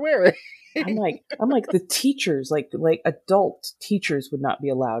people were wearing. I'm like the teachers, like adult teachers would not be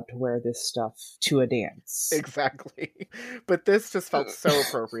allowed to wear this stuff to a dance. Exactly. But this just felt so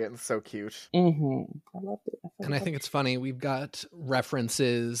appropriate and so cute. I loved it. And I think it's funny. We've got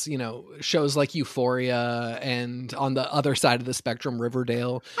references, shows like Euphoria and on the other side of the spectrum,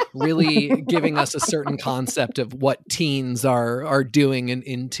 Riverdale, really giving us a certain concept of what teens are doing and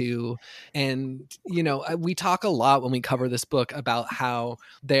into. And, you know, we talk a lot when we cover this book about how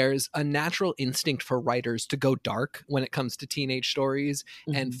there's a natural instinct for writers to go dark when it comes to teenage stories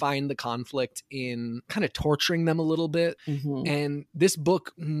and find the conflict in kind of torturing them a little bit. And this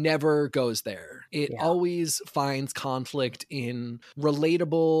book never goes there. It always finds conflict in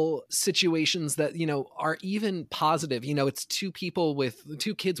relatable situations that, you know, are even positive. You know, it's two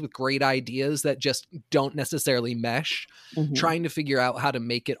kids with great ideas that just don't necessarily mesh, trying to figure out how to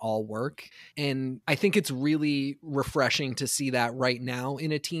make it all work. And I think it's really refreshing to see that right now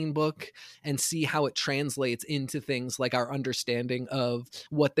in a teen book and see how it translates into things like our understanding of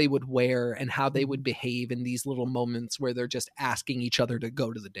what they would wear and how they would behave in these little moments where they're just asking each other to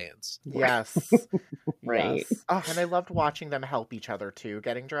go to the dance. Yes. Right. Yes. Oh, and I loved watching them help each other too,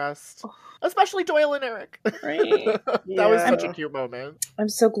 getting dressed. Especially Doyle and Eric. Right. That was such a cute moment. I'm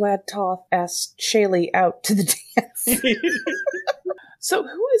so glad Toth asked Shaylee out to the dance. So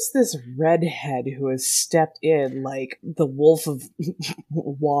who is this redhead who has stepped in like the wolf of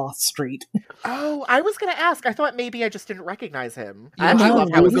Wall Street? Oh, I was going to ask. I thought maybe I just didn't recognize him. Yeah, I actually I love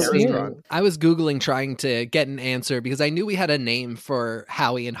how his was hair is Googling. drawn. I was Googling trying to get an answer because I knew we had a name for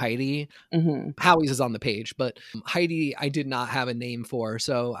Howie and Heidi. Howie's is on the page, but Heidi I did not have a name for.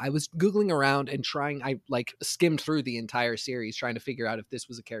 So I was Googling around and I like skimmed through the entire series trying to figure out if this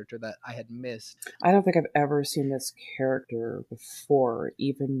was a character that I had missed. I don't think I've ever seen this character before,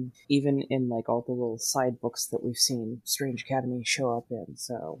 even in like all the little side books that we've seen Strange Academy show up in.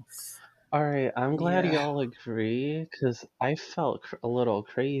 So All right, I'm glad Yeah. y'all agree because I felt a little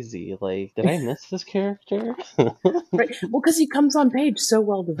crazy. Like, did I miss this character? right, well, because he comes on page so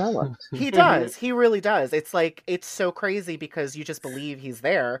well developed. He does. He really does. It's like, it's so crazy because you just believe he's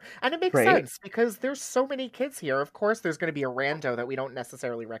there. And it makes Right. sense because there's so many kids here. Of course, there's going to be a rando that we don't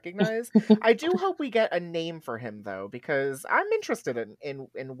necessarily recognize. I do hope we get a name for him, though, because I'm interested in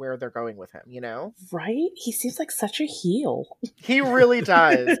where they're going with him, you know? Right? He seems like such a heel. He really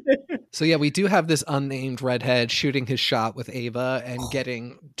does. So yeah, we do have this unnamed redhead shooting his shot with Ava and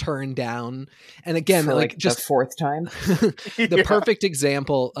getting turned down. And again, For like the just fourth time. the Yeah. perfect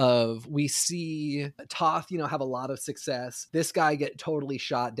example of we see Toth, you know, have a lot of success. This guy get totally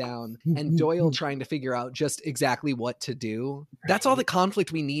shot down and Doyle trying to figure out just exactly what to do. That's all the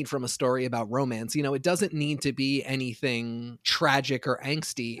conflict we need from a story about romance. You know, it doesn't need to be anything tragic or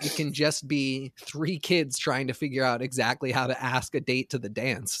angsty. It can just be three kids trying to figure out exactly how to ask a date to the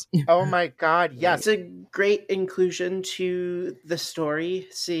dance. Oh my god, yes. It's a great inclusion to the story,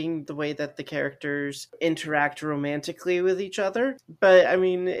 seeing the way that the characters interact romantically with each other. But I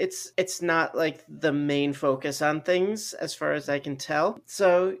mean, it's not like the main focus on things as far as I can tell.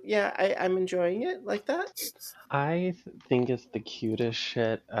 So yeah, I'm enjoying it like that. I think it's the cutest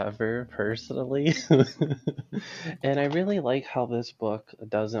shit ever, personally. And I really like how this book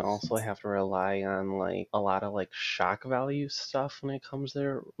doesn't also have to rely on like a lot of like shock value stuff when it comes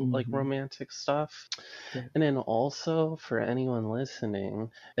to like romantic stuff. Yeah. And then also for anyone listening,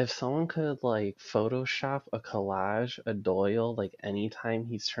 if someone could like Photoshop a collage of Doyle like anytime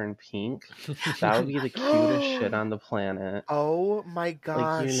he's turned pink, that would be the cutest shit on the planet. Oh my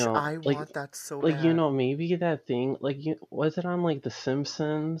gosh, know, I like- want that so Like, bad. you know, maybe that thing, like, was it on like The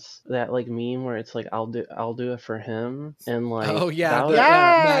Simpsons, that like meme where it's like I'll do it for him, and like Oh yeah, that would-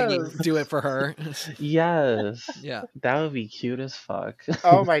 Maggie, Yes! do it for her. yes, Yeah. that would be cute as fuck.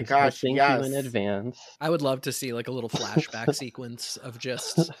 Oh my So gosh, thank yes. you in advance. I would love to see like a little flashback sequence of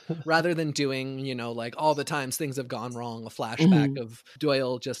just rather than doing, you know, like all the times things have gone wrong, a flashback of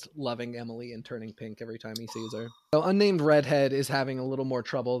Doyle just loving Emily and turning pink every time he sees her. So unnamed redhead is having a little more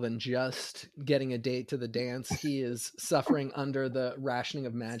trouble than just getting a date to the dance. He is suffering under the rationing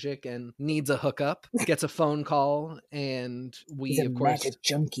of magic and needs a hookup, gets a phone call, and we He's a of course magic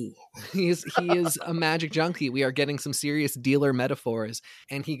junkie. he is a magic junkie. We are getting some serious dealer metaphors,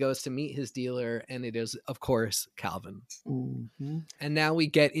 and he goes to meet his dealer, and it is of course Calvin. And now we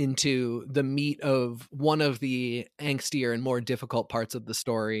get into the meat of one of the angstier and more difficult parts of the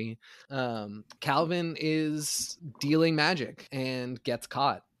story. Calvin is dealing magic and gets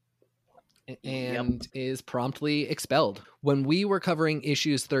caught and is promptly expelled. When we were covering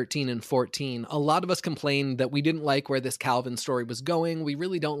issues 13 and 14, a lot of us complained that we didn't like where this Calvin story was going. We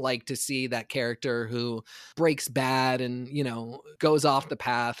really don't like to see that character who breaks bad and, you know, goes off the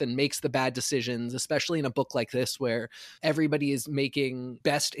path and makes the bad decisions, especially in a book like this where everybody is making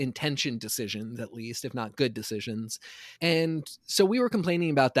best intentioned decisions, at least, if not good decisions. And so we were complaining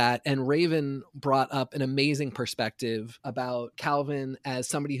about that, and Raven brought up an amazing perspective about Calvin as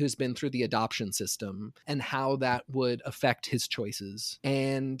somebody who's been through the adoption system and how that would affect affect his choices.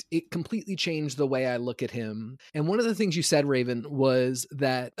 And it completely changed the way I look at him. And one of the things you said, Raven, was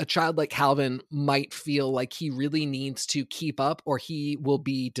that a child like Calvin might feel like he really needs to keep up or he will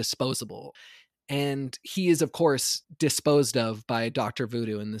be disposable. And he is, of course, disposed of by Dr.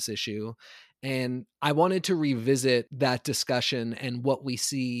 Voodoo in this issue. And I wanted to revisit that discussion and what we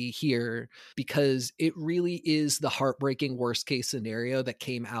see here, because it really is the heartbreaking worst case scenario that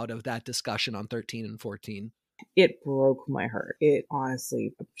came out of that discussion on 13 and 14. It broke my heart. It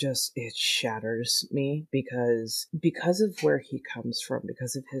honestly it shatters me because of where he comes from,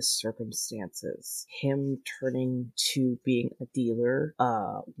 because of his circumstances, him turning to being a dealer,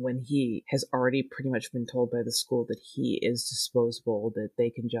 when he has already pretty much been told by the school that he is disposable, that they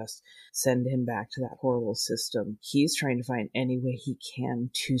can just send him back to that horrible system. He's trying to find any way he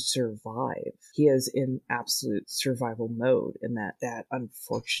can to survive. He is in absolute survival mode, and that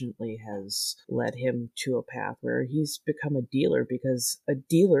unfortunately has led him to a path where he's become a dealer, because a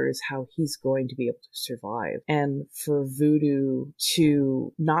dealer is how he's going to be able to survive. And for Voodoo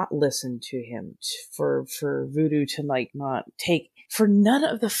to not listen to him, for Voodoo to not take, for none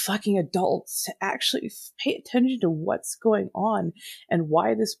of the fucking adults to actually pay attention to what's going on and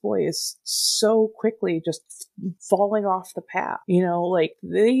why this boy is so quickly just falling off the path.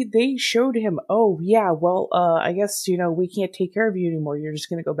 They showed him, oh yeah, well, I guess, we can't take care of you anymore. You're just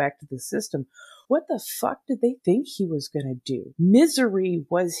going to go back to the system. What the fuck did they think he was going to do? Misery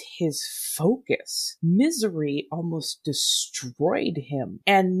was his focus. Misery almost destroyed him.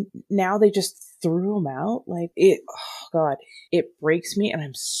 And now they just threw him out? Oh God, it breaks me. And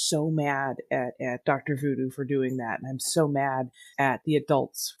I'm so mad at Dr. Voodoo for doing that. And I'm so mad at the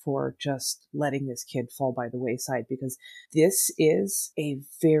adults for just letting this kid fall by the wayside, because this is a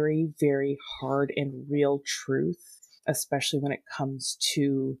very, very hard and real truth, especially when it comes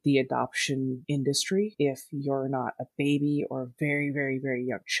to the adoption industry. If you're not a baby or a very, very, very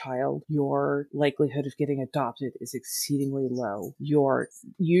young child, your likelihood of getting adopted is exceedingly low. You're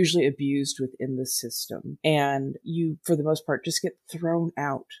usually abused within the system, and you, for the most part, just get thrown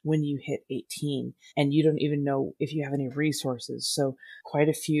out when you hit 18, and you don't even know if you have any resources. So quite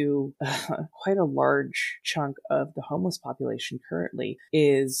a large chunk of the homeless population currently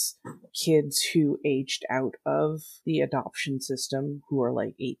is kids who aged out of the adoption system, who are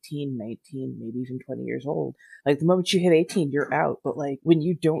 18, 19, maybe even 20 years old. The moment you hit 18, you're out. But when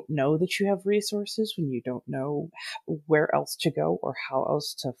you don't know that you have resources, when you don't know where else to go or how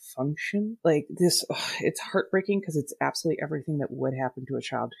else to function, it's heartbreaking, because it's absolutely everything that would happen to a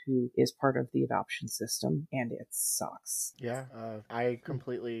child who is part of the adoption system, and it sucks. Yeah, I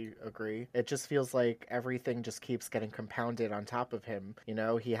completely agree. It just feels like everything just keeps getting compounded on top of him.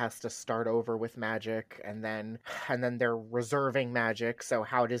 He has to start over with magic, and then they're reserving magic. So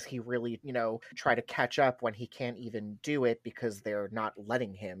how does he really, try to catch up when he can't even do it because they're not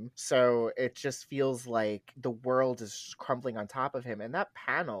letting him? So it just feels like the world is crumbling on top of him. And that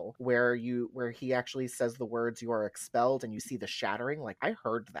panel where he actually says the words, "You are expelled," and you see the shattering, I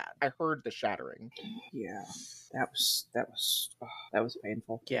heard that. I heard the shattering. Yeah. That was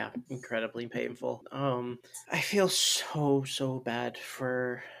painful. Yeah, incredibly painful. I feel so bad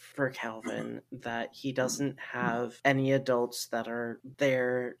for Calvin, that he doesn't have any adults that are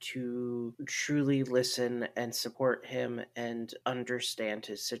there to truly listen and support him and understand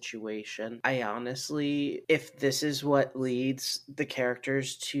his situation. I honestly, if this is what leads the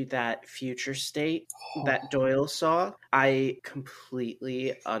characters to that future state that Doyle saw, I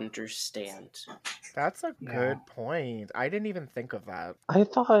completely understand. That's a good point. I didn't even think of that. I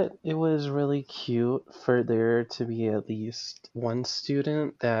thought it was really cute for there to be at least one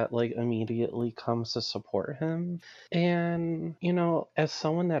student that immediately comes to support him. And, as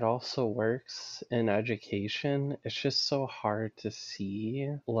someone that also works in education, it's just so hard to see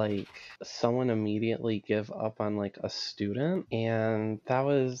someone immediately give up on a student. And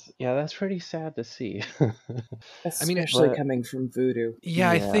that's pretty sad to see. Especially coming from Voodoo. Yeah,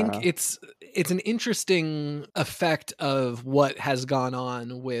 I think it's an interesting effect of what has gone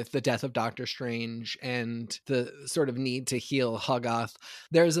on with the death of Doctor Strange and the sort of need to heal Hoggoth.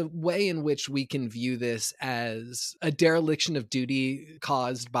 There's a way in which we can view this as a dereliction of duty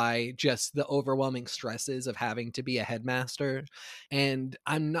caused by just the overwhelming stresses of having to be a headmaster. And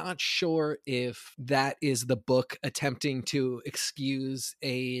I'm not sure if that is the book attempting to excuse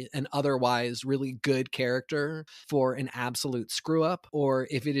an otherwise really good character for an absolute screw up, or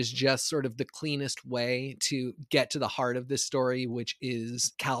if it is just sort of the cleanest way to get to the heart of this story, which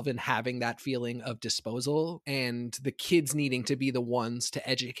is Calvin having that feeling of disposal and the kids needing to be the ones to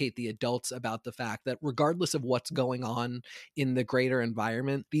educate educate the adults about the fact that regardless of what's going on in the greater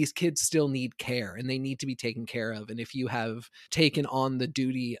environment, these kids still need care and they need to be taken care of. And if you have taken on the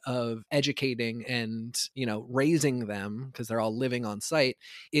duty of educating and, raising them, because they're all living on site,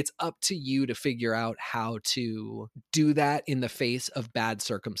 it's up to you to figure out how to do that in the face of bad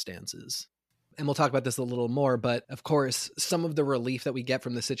circumstances. And we'll talk about this a little more, but of course, some of the relief that we get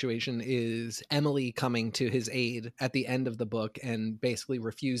from the situation is Emily coming to his aid at the end of the book and basically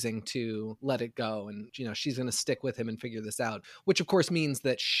refusing to let it go. And, she's going to stick with him and figure this out, which of course means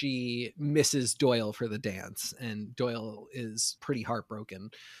that she misses Doyle for the dance. And Doyle is pretty heartbroken.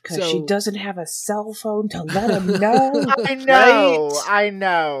 Because she doesn't have a cell phone to let him know. I know. Right? I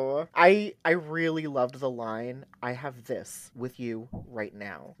know. I really loved the line, "I have this with you right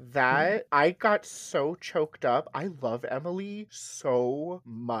now." That I got so choked up. I love Emily so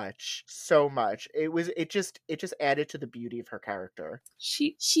much. It just added to the beauty of her character.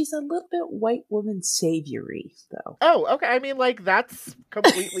 She's a little bit white woman saviory though. Oh, okay. I mean, that's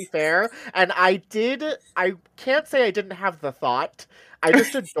completely fair. And I can't say I didn't have the thought. I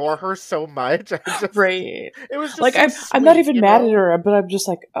just adore her so much. Right. It was just so I'm not even mad at her, but I'm just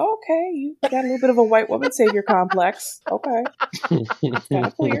like, oh, okay, you got a little bit of a white woman savior complex. Okay. It's kind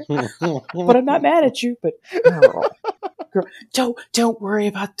of clear. But I'm not mad at you, but girl, don't worry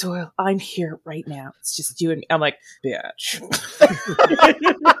about Doyle. I'm here right now. It's just you and me. I'm like, bitch.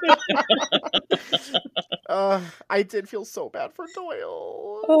 I did feel so bad for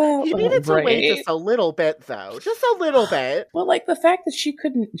Doyle. He needed to wait just a little bit, though. Just a little bit. Well, the fact that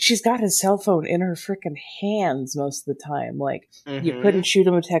she's got his cell phone in her freaking hands most of the time. You couldn't shoot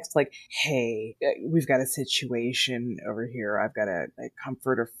him a text hey, we've got a situation over here. I've got to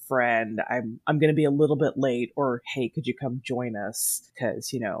comfort a friend. I'm going to be a little bit late. Or, hey, could you come join us?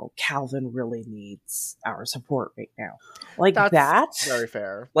 Because, Calvin really needs our support right now. That's very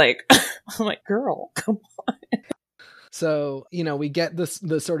fair. I'm like, girl, come on. So, we get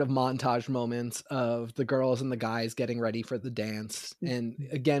the sort of montage moments of the girls and the guys getting ready for the dance. And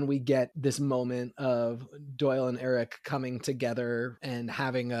again, we get this moment of Doyle and Eric coming together and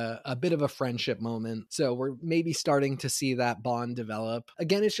having a bit of a friendship moment. So we're maybe starting to see that bond develop.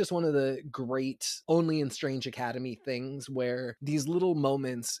 Again, it's just one of the great Only in Strange Academy things where these little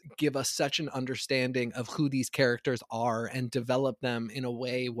moments give us such an understanding of who these characters are and develop them in a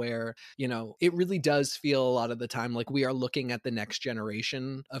way where, it really does feel a lot of the time like we are looking at the next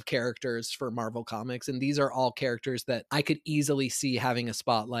generation of characters for Marvel Comics. And these are all characters that I could easily see having a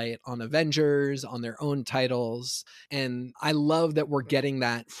spotlight on Avengers, on their own titles. And I love that we're getting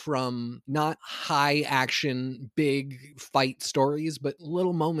that from not high action, big fight stories, but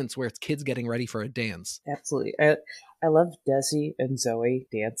little moments where it's kids getting ready for a dance. Absolutely. I love Desi and Zoe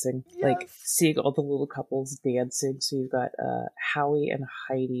dancing, yes. Seeing all the little couples dancing. So you've got Howie and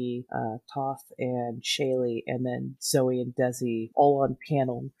Heidi, Toph and Shaylee, and then Zoe and Desi all on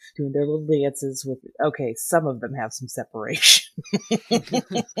panel doing their little dances with, some of them have some separation.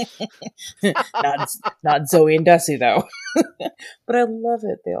 not Zoe and Desi though. But I love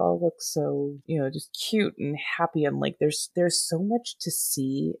it. They all look so, just cute and happy. And there's so much to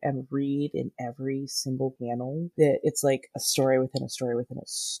see and read in every single panel that it's like a story within a story within a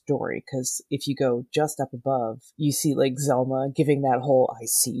story. Because if you go just up above, you see Zelma giving that whole "I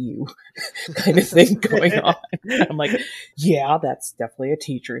see you" kind of thing going on. I'm like, yeah, that's definitely a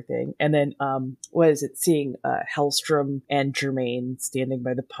teacher thing. And then, seeing Hellstrom and Jermaine standing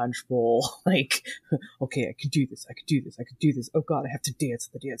by the punch bowl, okay, I can do this. Oh God, I have to dance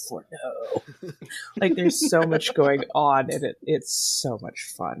on the dance floor. No. There's so much going on and it's so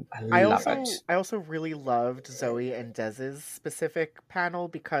much fun. I love it. I also really loved Zoe and Dez's specific panel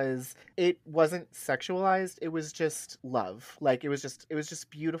because it wasn't sexualized. It was just love. It was just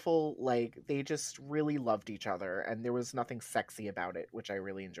beautiful. They just really loved each other and there was nothing sexy about it, which I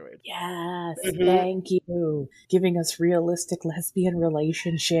really enjoyed. Yes. Thank you. Giving us realistic lesbian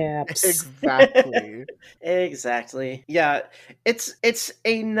relationships. Exactly. Exactly. Yeah. It's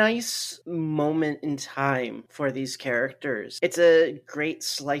a nice moment in time for these characters. It's a great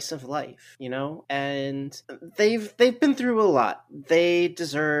slice of life, and they've been through a lot. They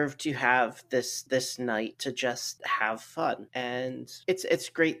deserve to have this night to just have fun. And it's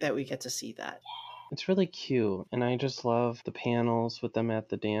great that we get to see that. It's really cute, and I just love the panels with them at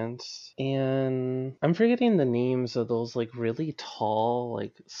the dance. And I'm forgetting the names of those really tall,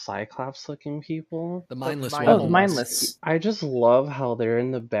 Cyclops-looking people. The mindless ones. Oh, the mindless. I just love how they're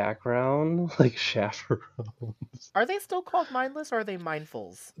in the background, like chaperones. Are they still called mindless or are they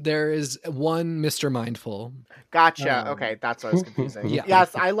mindfuls? There is one Mr. Mindful. Gotcha. Okay, that's what I was confusing. Yeah.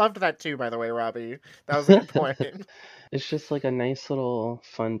 Yes, I loved that too, by the way, Robbie. That was a good point. It's just like a nice little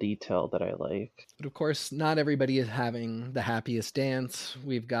fun detail that I like. But of course, not everybody is having the happiest dance.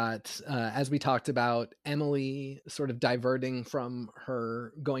 We've got, as we talked about, Emily sort of diverting from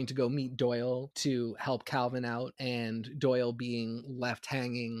her going to go meet Doyle to help Calvin out, and Doyle being left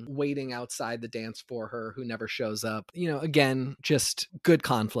hanging, waiting outside the dance for her, who never shows up. You know, again, just good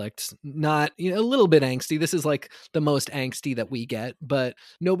conflict. Not, you know, a little bit angsty. This is like the most angsty that we get, but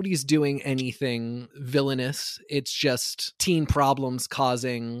nobody's doing anything villainous. It's just teen problems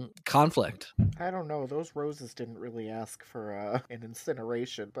causing conflict. I don't know. Those roses didn't really ask for an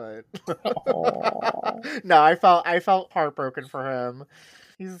incineration, but no, I felt heartbroken for him.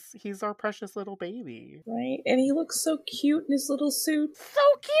 He's our precious little baby. Right? And he looks so cute in his little suit. So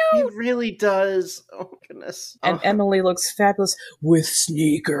cute! He really does. Oh, goodness. And Emily looks fabulous with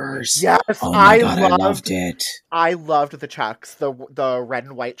sneakers. Yes, Oh my God, I loved it. I loved the chucks. The red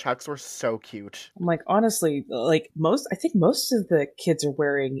and white chucks were so cute. I'm like, honestly, like I think most of the kids are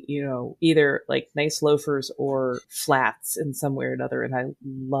wearing, you know, either like nice loafers or flats in some way or another. And I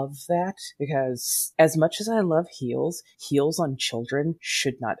love that, because as much as I love heels on children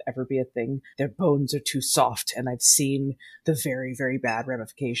should not ever be a thing. Their bones are too soft, and I've seen the very, very bad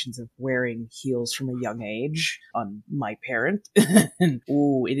ramifications of wearing heels from a young age on my parent. And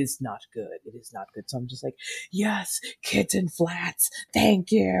ooh, it is not good. It is not good. So I'm just like, yes, kids in flats.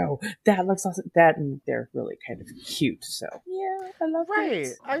 Thank you. That looks awesome. That, and they're really kind of cute. So yeah, I love Right.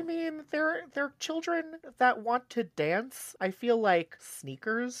 it. I mean, they're children that want to dance. I feel like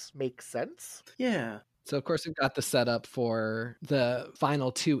sneakers make sense. Yeah. So, of course, we've got the setup for the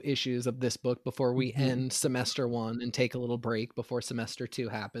final 2 issues of this book before we end semester 1 and take a little break before semester 2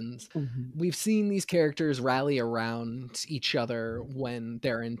 happens. We've seen these characters rally around each other when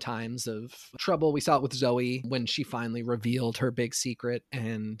they're in times of trouble. We saw it with Zoe when she finally revealed her big secret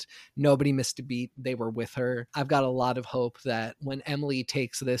and nobody missed a beat. They were with her. I've got a lot of hope that when Emily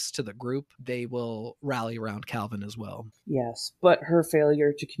takes this to the group, they will rally around Calvin as well. Yes, but her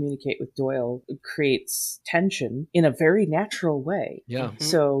failure to communicate with Doyle creates tension in a very natural way. Yeah.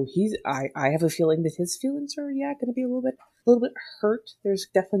 So I have a feeling that his feelings are going to be a little bit hurt. There's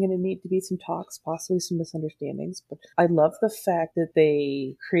definitely going to need to be some talks, possibly some misunderstandings. But I love the fact that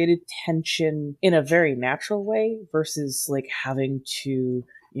they created tension in a very natural way versus like having to,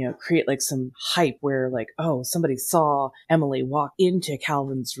 you know, create like some hype where like, oh, somebody saw Emily walk into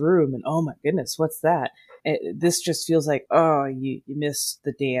Calvin's room and oh my goodness, what's that? This just feels like, oh, you missed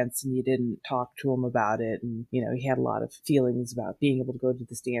the dance and you didn't talk to him about it. And, you know, he had a lot of feelings about being able to go to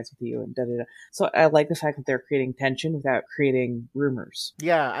this dance with you and da-da-da. So I like the fact that they're creating tension without creating rumors.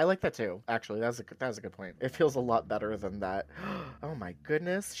 Yeah, I like that too. Actually, that was a good point. It feels a lot better than that. Oh my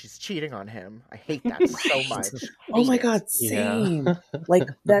goodness, she's cheating on him. I hate that so much. Oh my God, same. Yeah. Like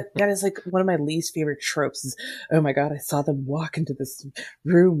that is like one of my least favorite tropes is, oh my God, I saw them walk into this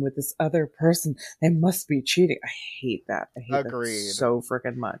room with this other person. They must be cheating. I hate that. I hate Agreed. that so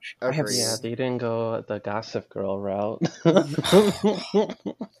freaking much. Yeah, they didn't go the Gossip Girl route.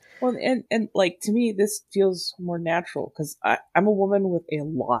 Well, and like, to me, this feels more natural because I'm a woman with a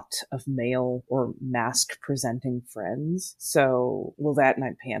lot of male or mask-presenting friends. So, well, that and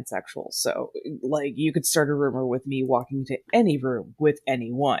I'm pansexual. So, like, you could start a rumor with me walking into any room with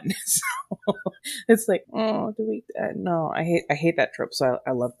anyone. So, it's like, oh, do we? No, I hate that trope. So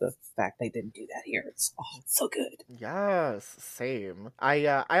I love the fact they didn't do that here. It's so good. Yes, same.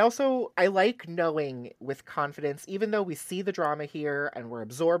 I like knowing with confidence, even though we see the drama here and we're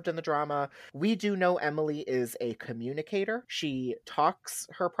absorbed in the drama, we do know Emily is a communicator. She talks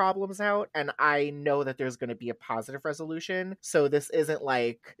her problems out, and I know that there's going to be a positive resolution. So this isn't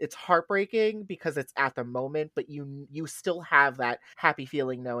like, it's heartbreaking because it's at the moment, but you still have that happy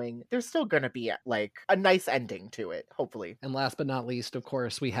feeling knowing there's still going to be like a nice ending to it, hopefully. And last but not least, of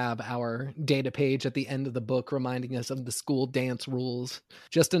course, we have our data page at the end of the book reminding us of the school dance rules.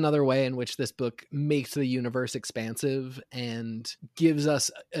 Just another way in which this book makes the universe expansive and gives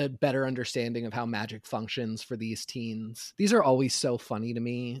us a better understanding of how magic functions for these teens. These are always so funny to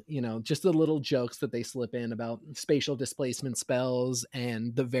me, you know, just the little jokes that they slip in about spatial displacement spells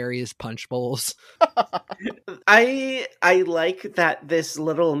and the various punch bowls. I like that this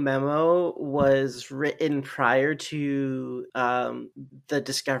little memo was written prior to the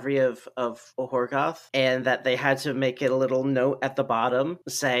discovery of Horgoth, and that they had to make it a little note at the bottom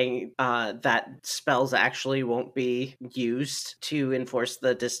saying that spells actually won't be used to enforce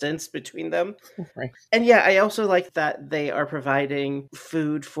the distance between them. Right. And yeah, I also like that they are providing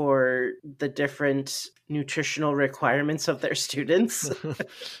food for the different nutritional requirements of their students.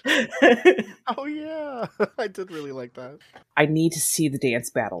 Oh yeah, I did really like that. I need to see the dance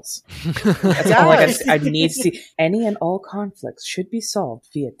battles. That's all I got. Yes. I need to see. Any and all conflicts should be solved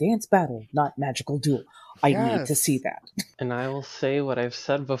via dance battle, not magical duel. I need to Yes. see that. And I will say what I've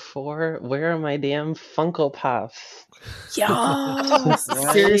said before. Where are my damn Funko Pops? Yes,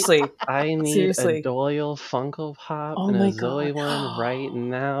 Right? seriously. I need Seriously. a Doyle Funko Pop Oh and my a Zoe God. one right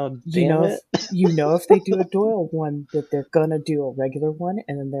now. You Damn know, it. you know, if they do a Doyle one, that they're gonna do a regular one,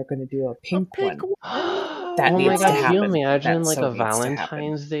 and then they're gonna do a pink one. That Oh my needs to god, can you happen. imagine That like so a needs to happen.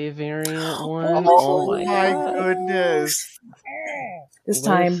 Valentine's Day variant one? Oh Oh my my god. goodness. This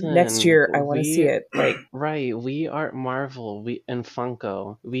time next Listen, year, I want to see we- it. Like, Right, we are Marvel, we and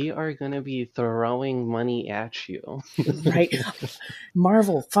Funko. We are gonna be throwing money at you. right?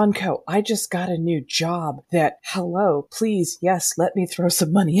 Marvel, Funko, I just got a new job that, hello, please, yes, let me throw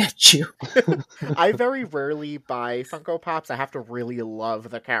some money at you. I very rarely buy Funko Pops. I have to really love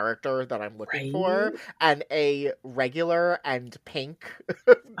the character that I'm looking for, and a regular and pink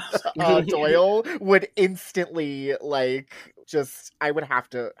Doyle would instantly just I would have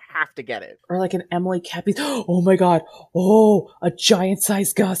to get it. Or like an Emily Cappy. Oh my god. Oh, a giant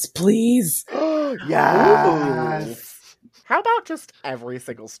size Gus, please. Yes. How about just every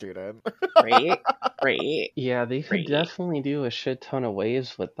single student? Great. Great. Yeah, they could Great. definitely do a shit ton of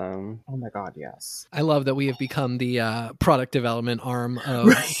waves with them. Oh my god, yes. I love that we have become the product development arm of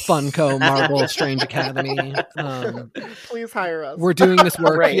Funko Marvel Strange Academy. Please hire us. We're doing this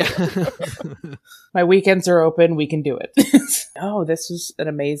work. Right. Yeah. My weekends are open. We can do it. Oh, this was an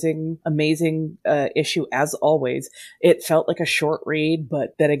amazing issue as always. It felt like a short read,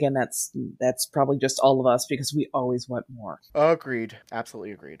 but then again, that's probably just all of us because we always want more. Agreed.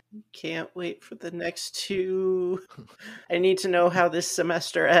 Absolutely agreed. Can't wait for the next two. I need to know how this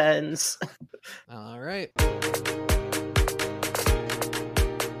semester ends. All right.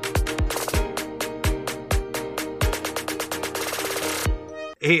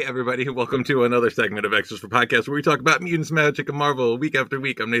 Hey everybody, welcome to another segment of Extras for Podcast where we talk about mutants, magic, and Marvel week after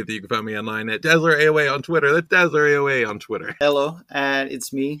week. I'm Nathan. You can find me online at Dazzler AOA on Twitter. That's Dazzler AOA on Twitter. Hello, and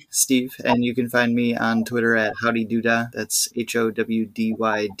it's me, Steve, and you can find me on Twitter at HowdyDuda. That's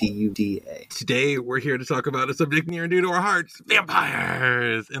HOWDYDUDA. Today we're here to talk about a subject near and dear to our hearts,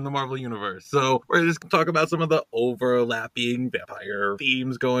 vampires in the Marvel Universe. So we're just going to talk about some of the overlapping vampire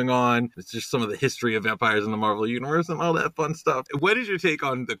themes going on. It's just some of the history of vampires in the Marvel Universe and all that fun stuff. What is your take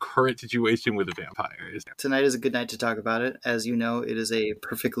on the current situation with the vampires? Tonight is a good night to talk about it. As you know, it is a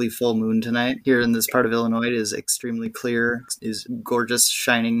perfectly full moon tonight. Here in this part of Illinois, it is extremely clear, is gorgeous,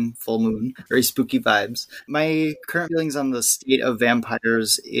 shining full moon. Very spooky vibes. My current feelings on the state of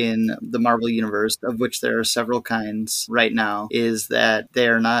vampires in the Marvel Universe, of which there are several kinds right now, is that they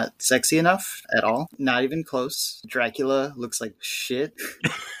are not sexy enough at all. Not even close. Dracula looks like shit.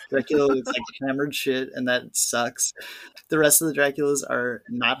 Dracula looks like hammered shit, and that sucks. The rest of the Draculas are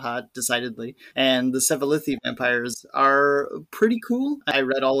not hot, decidedly. And the Sevalithi vampires are pretty cool. I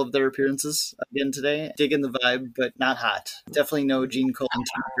read all of their appearances again today. Digging the vibe, but not hot. Definitely no Gene Colan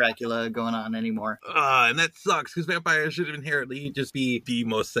Dracula going on anymore. And that sucks because vampires should inherently just be the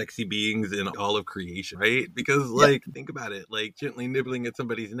most sexy beings in all of creation, right? Because, think about it, gently nibbling at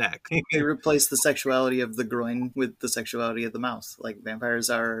somebody's neck. They replace the sexuality of the groin with the sexuality of the mouth. Vampires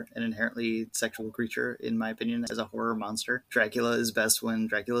are an inherently sexual creature, in my opinion, as a horror monster. Dracula is best when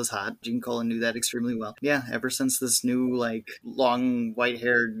Dracula's hot. Gene Colan knew that extremely well. Yeah, ever since this new, long,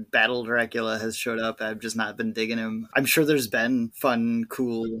 white-haired battle Dracula has showed up, I've just not been digging him. I'm sure there's been fun,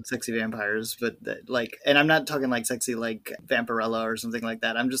 cool, sexy vampires, but, and I'm not talking, sexy like Vampirella or something like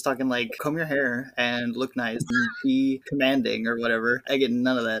that. I'm just talking, comb your hair and look nice and be commanding or whatever. I get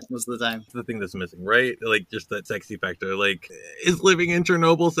none of that most of the time. The thing that's missing, right? Just that sexy factor. Is living in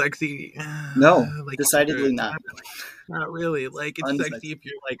Chernobyl sexy? No, decidedly not. Not really. It's sexy if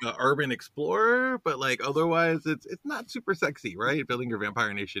you're an urban explorer, but otherwise it's not super sexy, right? Building your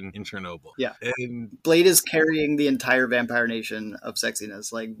vampire nation in Chernobyl. Yeah. And Blade is carrying the entire vampire nation of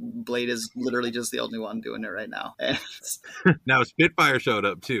sexiness. Blade is literally just the only one doing it right now. now if Spitfire showed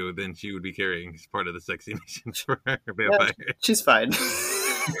up too, then she would be carrying part of the sexy nation for her vampire. Yeah, she's fine.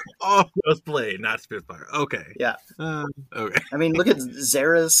 Oh, Blade, not Spitfire. Okay. Yeah. Okay. I mean, look at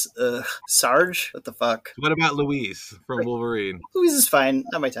Zaris, Sarge. What the fuck? What about Louise from Wolverine? Louise is fine.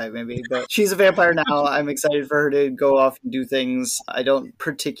 Not my type, maybe, but she's a vampire now. I'm excited for her to go off and do things. I don't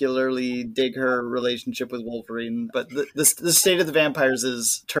particularly dig her relationship with Wolverine, but the state of the vampires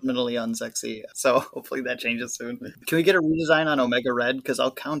is terminally unsexy, so hopefully that changes soon. Can we get a redesign on Omega Red? Because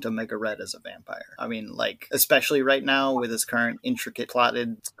I'll count Omega Red as a vampire. I mean, like, especially right now with his current intricate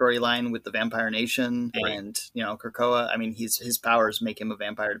plotted storyline with the Vampire Nation and, you know, Krakoa. I mean, his powers make him a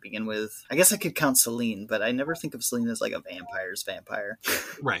vampire to begin with. I guess I could count Selene, but I never think of Selene as like a vampire's vampire.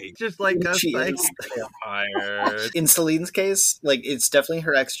 Right. Just like a psychic vampire. In Selene's case, like, it's definitely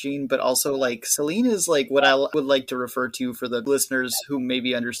her X gene, but also, like, Selene is like what I would like to refer to for the listeners who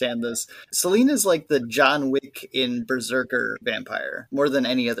maybe understand this. Selene is like the John Wick in Berserker vampire, more than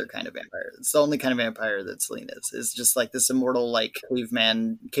any other kind of vampire. It's the only kind of vampire that Selene is. It's just like this immortal, like,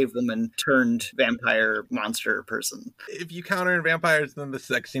 cavewoman turned vampire monster person. If you counter in vampires, then the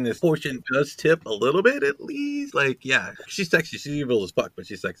sexiness portion does tip a little bit, at least. Like, yeah, she's sexy. She's evil as fuck, but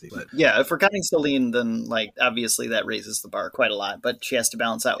she's sexy. But yeah, if we're counting Selene, then, like, obviously that raises the bar quite a lot, but she has to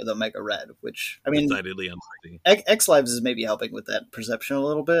balance out with Omega Red, which, I mean, decidedly unsexy. X-Lives is maybe helping with that perception a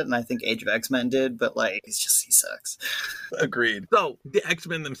little bit, and I think Age of X-Men did, but, like, he sucks. Agreed. So, the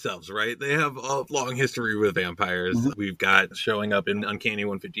X-Men themselves, right? They have a long history with vampires. Mm-hmm. We've got showing up in Uncanny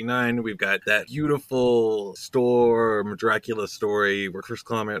 159. We've got that beautiful Storm Dracula story where Chris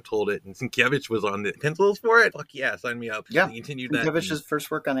Claremont told it, and Sienkiewicz was on the pencils for it. Fuck yeah, sign me up. Yeah, he continued that. Sienkiewicz's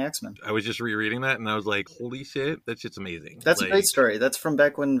first work on the X-Men. I was just rereading that, and I was like, holy shit, that shit's amazing. That's a great story. That's from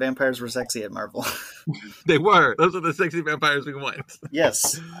back when vampires were sexy at Marvel. They were. Those are the sexy vampires we want.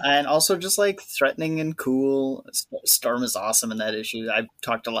 Yes, and also just, like, threatening and cool. Storm is awesome in that issue. I've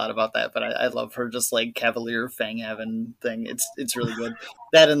talked a lot about that, but I love her just, like, Cavalier Fanghaven thing. It's really good.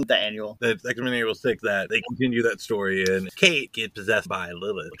 That and the annual. That's X-Men Annual 6, that they continue that story, and Kate gets possessed by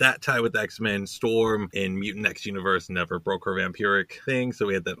Lilith. That tie with X-Men, Storm in Mutant X Universe never broke her vampiric thing, so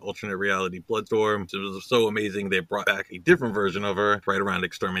we had that alternate reality Bloodstorm. It was so amazing they brought back a different version of her right around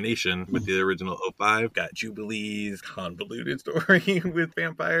Extermination with the original 05. Got Jubilee's convoluted story with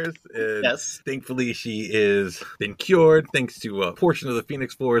vampires. And yes. Thankfully, she is been cured thanks to a portion of the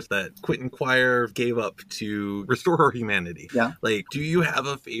Phoenix Force that Quentin Quire gave up to restore her humanity. Yeah. Like, do you have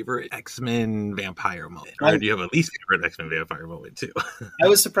a favorite X-Men vampire moment? Or do you have a least favorite X-Men vampire moment, too? I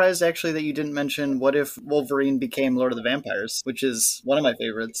was surprised, actually, that you didn't mention what if Wolverine became Lord of the Vampires, which is one of my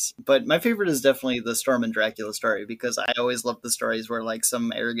favorites. But my favorite is definitely the Storm and Dracula story, because I always love the stories where, like,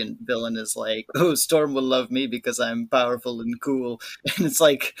 some arrogant villain is like, oh, Storm will love me because I'm powerful and cool. And it's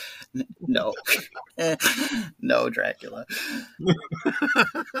like, no. No, Dracula.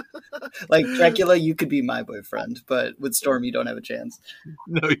 Like, Dracula, you could be my boyfriend, but with Storm, you don't have a chance.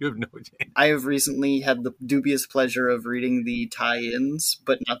 No, you have no chance. I have recently had the dubious pleasure of reading the tie-ins,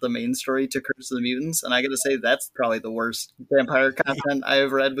 but not the main story to Curse of the Mutants, and I gotta say, that's probably the worst vampire content I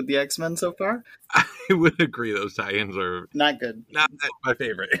have read with the X-Men so far. I would agree, those tie-ins are not good. Not my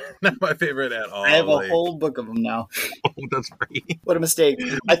favorite. Not my favorite at all. I have a whole book of them now. Oh, that's great. What a mistake.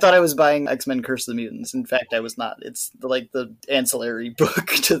 I thought I was buying X-Men Curse of the Mutants. In fact, I was not. It's the ancillary book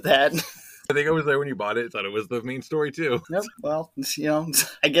to that. I think I was there when you bought it. Thought it was the main story, too. Yep. Well,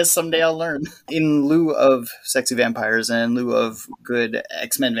 I guess someday I'll learn. In lieu of sexy vampires and in lieu of good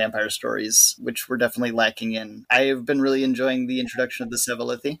X-Men vampire stories, which we're definitely lacking in, I have been really enjoying the introduction of the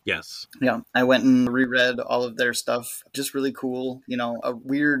Sevilithi. Yes. Yeah. I went and reread all of their stuff. Just really cool. A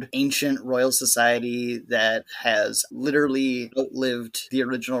weird ancient royal society that has literally outlived the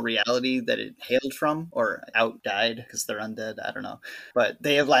original reality that it hailed from, or outdied because they're undead. I don't know. But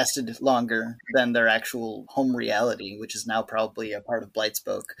they have lasted longer than their actual home reality, which is now probably a part of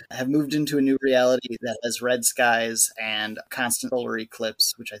Blightspoke. I have moved into a new reality that has red skies and constant solar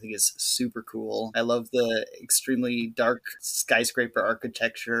eclipse, which I think is super cool. I love the extremely dark skyscraper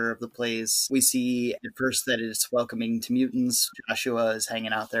architecture of the place. We see at first that it's welcoming to mutants. Joshua is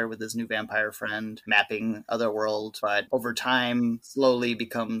hanging out there with his new vampire friend, mapping Otherworld, but over time slowly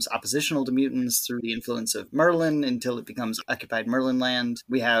becomes oppositional to mutants through the influence of Merlin until it becomes occupied Merlin land.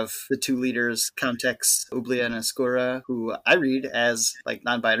 We have the two leaders, Countess Ublia and Ascura, who I read as, like,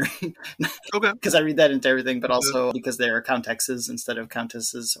 non-binary. Okay. Because I read that into everything, but also because they are countesses instead of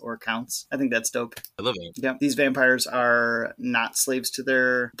countesses or counts. I think that's dope. I love it. Yeah. These vampires are not slaves to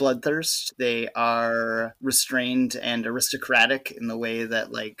their bloodthirst. They are restrained and aristocratic in the way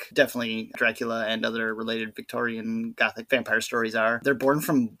that, like, definitely Dracula and other related Victorian Gothic vampire stories are. They're born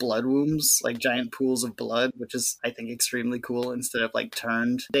from blood wombs, like giant pools of blood, which is, I think, extremely cool instead of, like,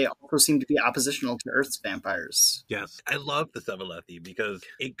 turned. They also seem seem to be oppositional to Earth's vampires. Yes, I love the Sevelethi because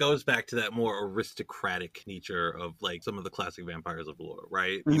it goes back to that more aristocratic nature of like some of the classic vampires of lore,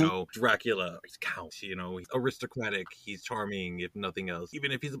 right? Mhm. You know, Dracula, he's Count, you know, he's aristocratic, he's charming, if nothing else.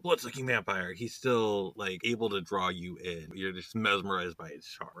 Even if he's a blood-sucking vampire, he's still like able to draw you in. You're just mesmerized by his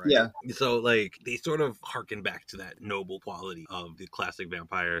charm, right? Yeah. So like they sort of harken back to that noble quality of the classic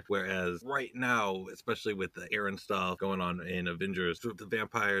vampire, whereas right now, especially with the Aaron stuff going on in Avengers, the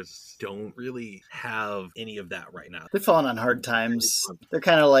vampires don't really have any of that right now. They've fallen on hard times. They're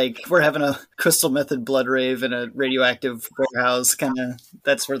kind of like, we're having a crystal method blood rave in a radioactive warehouse. Kind of,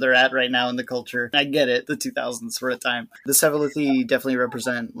 that's where they're at right now in the culture. I get it. The 2000s were a time. The Sevelethi definitely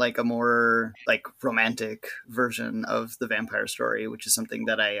represent like a more like romantic version of the vampire story, which is something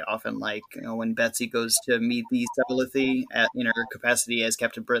that I often like. You know, when Betsy goes to meet the Sevelethi in her capacity as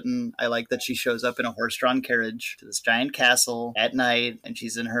Captain Britain, I like that she shows up in a horse-drawn carriage to this giant castle at night, and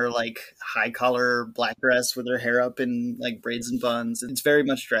she's in her like high collar black dress with her hair up in like braids and buns. It's very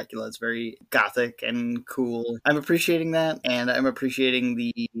much Dracula. It's very gothic and cool. I'm appreciating that, and I'm appreciating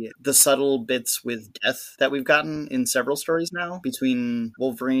the subtle bits with death that we've gotten in several stories now between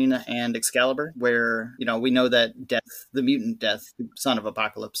Wolverine and Excalibur, where, you know, we know that Death, the mutant Death, son of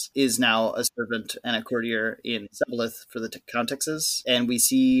Apocalypse, is now a servant and a courtier in Sebelith for the Count Texas, and we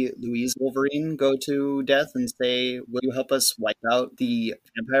see Louise Wolverine go to Death and say, will you help us wipe out the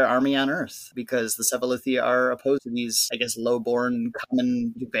vampire army on Earth? Because the Sevelethi are opposed to these, I guess, low-born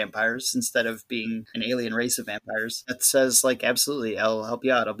common vampires instead of being an alien race of vampires. That says, like, absolutely, I'll help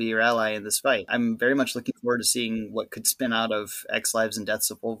you out. I'll be your ally in this fight. I'm very much looking forward to seeing what could spin out of X Lives and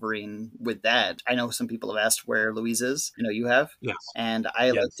Deaths of Wolverine with that. I know some people have asked where Louise is. I know you have. Yes. And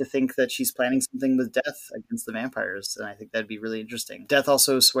I like to think that she's planning something with Death against the vampires, and I think that'd be really interesting. Death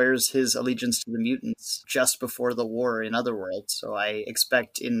also swears his allegiance to the mutants just before the war in Otherworld, so I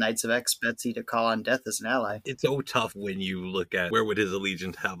expect in Knights of X, Betsy to call on Death as an ally. It's so tough when you look at where would his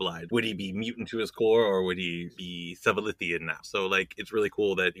allegiance have lied. Would he be mutant to his core, or would he be Sevelithian now? So, like, it's really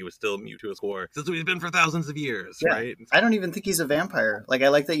cool that he was still mute to his core since he's been for thousands of years, right? I don't even think he's a vampire. Like, I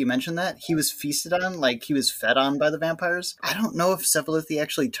like that you mentioned that. He was feasted on, like, he was fed on by the vampires. I don't know if Sevelethi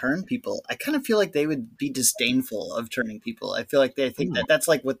actually turn people. I kind of feel like they would be disdainful of turning people. I feel like they think that that's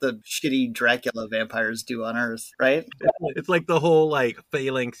like what the shitty Dracula vampires do on Earth, right? It's like the whole, like,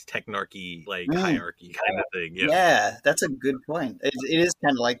 phalanx technarchy, like, hierarchy kind of thing. Yeah, that's a good point. It is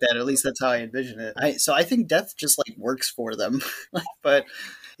kind of like that. At least that's how I envision it. So I think Death just, like, works for them. But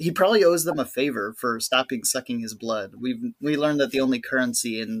he probably owes them a favor for stopping sucking his blood. We learned that the only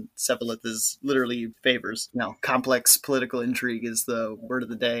currency in Sephiroth is literally favors. You know, complex political intrigue is the word of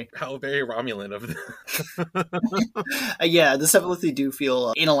the day. How very Romulan of them. Yeah, the Sephirothi do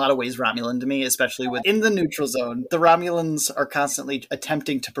feel, in a lot of ways, Romulan to me, especially within the neutral zone. The Romulans are constantly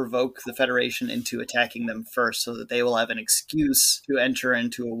attempting to provoke the Federation into attacking them first so that they will have an excuse to enter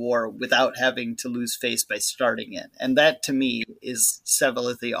into a war without having to lose face by starting it. And that, to me, is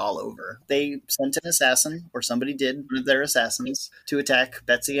Sephirothi all over. They sent an assassin, or somebody did, one of their assassins, to attack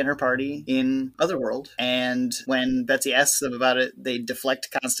Betsy and her party in Otherworld. And when Betsy asks them about it, they deflect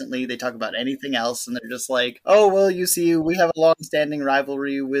constantly. They talk about anything else, and they're just like, oh, well, you see, we have a long-standing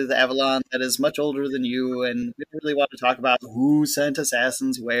rivalry with Avalon that is much older than you, and we don't really want to talk about who sent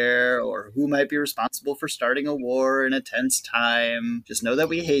assassins where, or who might be responsible for starting a war in a tense time. Just know that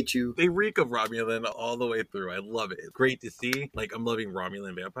we hate you. They reek of Romulan all the way through. I love it. It's great to see. Like, I'm loving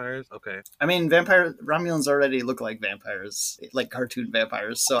Romulan vampires. Okay. I mean, Romulans already look like vampires, like cartoon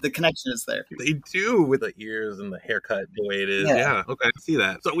vampires, so the connection is there. They do, with the ears and the haircut the way it is. Yeah, okay, I see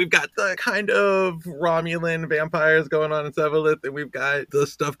that. So we've got the kind of Romulan vampires going on in Sevelith, and we've got the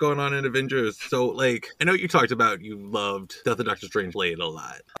stuff going on in Avengers. So, like, I know you talked about you loved Death of Doctor Strange Blade a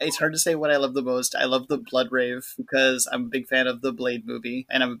lot. It's hard to say what I love the most. I love the Blood Rave because I'm a big fan of the Blade movie,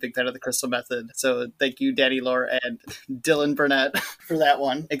 and I'm a big fan of the Crystal Method. So thank you, Danny Lore and Dylan Burnett, for that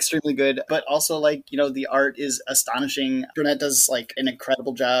one. Extremely good. But also, like, you know, the art is astonishing. Burnett does, like, an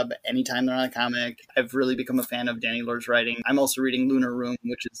incredible job anytime they're on a comic. I've really become a fan of Danny Lore's writing. I'm also reading Lunar Room,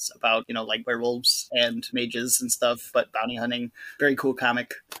 which is about, you know, like werewolves and mages and stuff, but bounty hunting. Very cool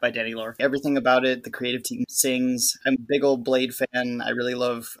comic by Danny Lore. Everything about it, the creative team sings. I'm a big old Blade fan. I really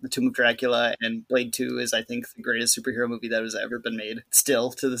love The Tomb of Dracula, and Blade 2 is, I think, the greatest superhero movie that has ever been made.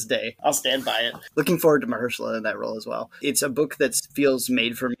 Still, to this day. I'll stand by it. Looking forward to Mahershala in that role as well. It's a book that feels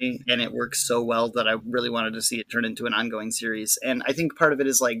made for me, and it works so well that I really wanted to see it turn into an ongoing series. And I think part of it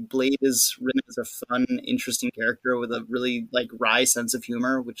is, like, Blade is written as a fun, interesting character with a really, like, wry sense of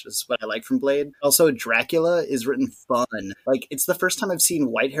humor, which is what I like from Blade. Also, Dracula is written fun. Like, it's the first time I've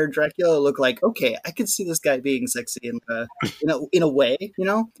seen White white-haired Dracula look like, okay, I could see this guy being sexy in a way, you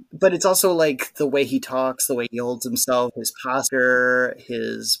know? But it's also like the way he talks, the way he holds himself, his posture,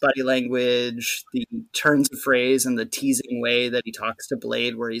 his body language, the turns of phrase and the teasing way that he talks to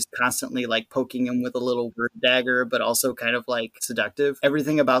Blade, where he's constantly like poking him with a little word dagger, but also kind of like seductive.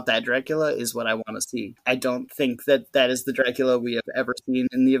 Everything about that Dracula is what I want to see. I don't think that that is the Dracula we have ever seen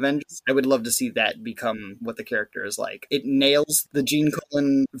in the Avengers. I would love to see that become what the character is like. It nails the Gene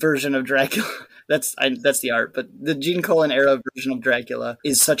Colan version of Dracula. That's the art, but the Gene Colan era version of Dracula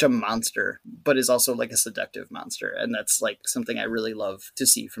is such a monster, but is also like a seductive monster, and that's like something I really love to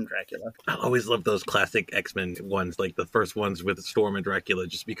see from Dracula. I always love those classic X-Men ones, like the first ones with Storm and Dracula,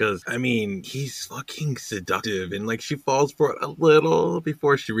 just because, I mean, he's fucking seductive, and like she falls for it a little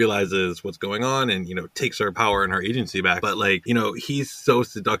before she realizes what's going on and, you know, takes her power and her agency back. But like, you know, he's so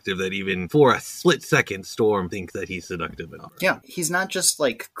seductive that even for a split second, Storm thinks that he's seductive enough. Yeah, he's not just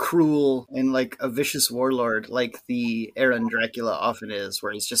like cruel and like a vicious warlord like the Aaron Dracula often is,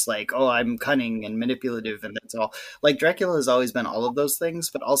 where he's just like, oh, I'm cunning and manipulative and that's all. Like Dracula has always been all of those things,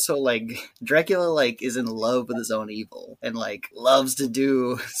 but also like Dracula like is in love with his own evil and like loves to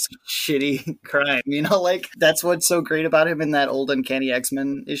do shitty crime, you know, like that's what's so great about him in that old Uncanny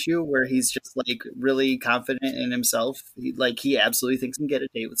X-Men issue where he's just like really confident in himself. He absolutely thinks he can get a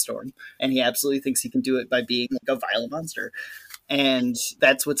date with Storm, and he absolutely thinks he can do it by being like a vile monster. And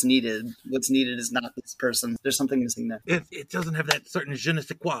that's what's needed. What's needed is not this person. There's something missing there. It doesn't have that certain je ne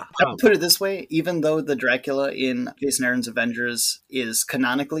sais quoi. I'll put it this way, even though the Dracula in Jason Aaron's Avengers is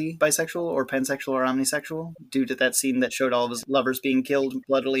canonically bisexual or pansexual or omnisexual, due to that scene that showed all of his lovers being killed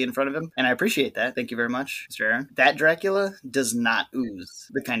bloodily in front of him, and I appreciate that. Thank you very much, Mr. Aaron. That Dracula does not ooze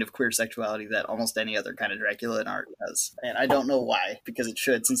the kind of queer sexuality that almost any other kind of Dracula in art does. And I don't know why, because it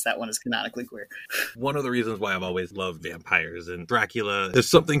should, since that one is canonically queer. One of the reasons why I've always loved vampires and Dracula, there's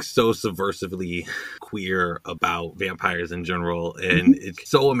something so subversively queer about vampires in general, and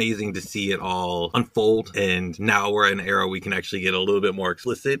it's so amazing to see it all unfold. And now we're in an era we can actually get a little bit more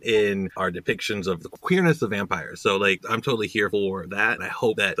explicit in our depictions of the queerness of vampires. So like, I'm totally here for that, and I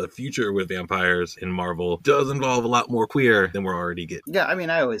hope that the future with vampires in Marvel does involve a lot more queer than we're already getting. Yeah, I mean,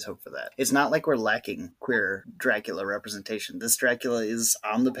 I always hope for that. It's not like we're lacking queer Dracula representation. This Dracula is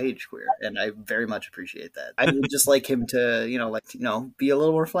on the page queer, and I very much appreciate that. I would just like him to, be a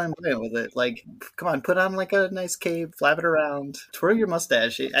little more flamboyant with it. Like, come on, put on like a nice cape, flap it around, twirl your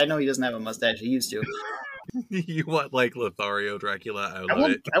mustache. I know he doesn't have a mustache. He used to. You want like Lothario Dracula?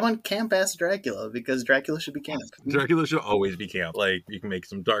 I want camp ass Dracula, because Dracula should be camp. Dracula should always be camp. Like, you can make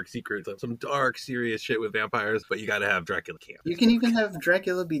some dark secrets, some dark serious shit with vampires, but you gotta have Dracula camp. You can even have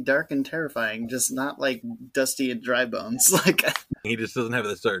Dracula be dark and terrifying, just not like dusty and dry bones. Like, he just doesn't have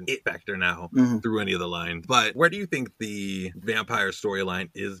a certain it factor now through any of the lines. But where do you think the vampire storyline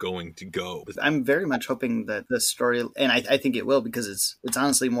is going to go? I'm very much hoping that the story, and I think it will, because it's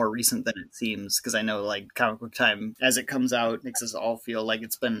honestly more recent than it seems, because I know like Comic Book Time, as it comes out, makes us all feel like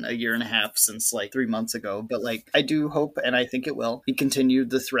it's been a year and a half since like 3 months ago. But like, I do hope, and I think it will, he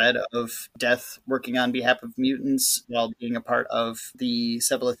continued the thread of Death working on behalf of mutants while being a part of the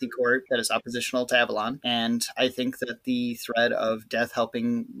Sebelethi court that is oppositional to Avalon. And I think that the thread of Death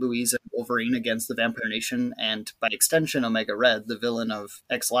helping Louise and Wolverine against the Vampire Nation, and by extension Omega Red, the villain of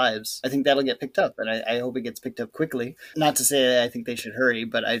X Lives, I think that'll get picked up, and I hope it gets picked up quickly. Not to say I think they should hurry,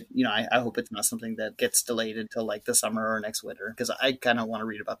 but I hope it's not something that gets delayed until like the summer or next winter, because I kind of want to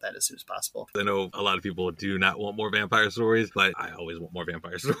read about that as soon as possible. I know a lot of people do not want more vampire stories, but I always want more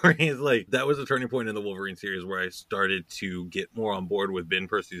vampire stories. Like, that was a turning point in the Wolverine series where I started to get more on board with Ben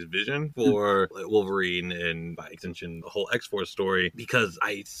Percy's vision for Wolverine, and by extension the whole X-Force story, because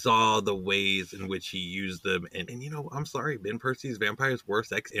I saw the ways in which he used them, and I'm sorry, Ben Percy's vampires were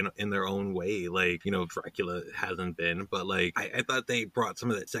sex in their own way. Like, Dracula hasn't been, but like I thought they brought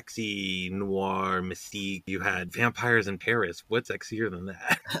some of that sexy noir mystique. You had vampires in Paris. What's sexier than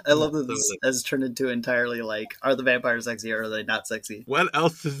that? I love that this has turned into entirely like, are the vampires sexy or are they not sexy? What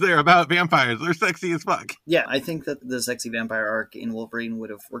else is there about vampires? They're sexy as fuck. Yeah, I think that the sexy vampire arc in Wolverine would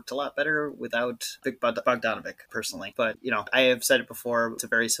have worked a lot better without Vic Bogdanovic, personally. But, I have said it before, it's a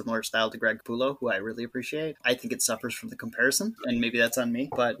very similar style to Greg Capullo, who I really appreciate. I think it suffers from the comparison, and maybe that's on me,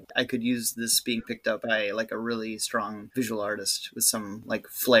 but I could use this being picked up by like a really strong visual artist with some like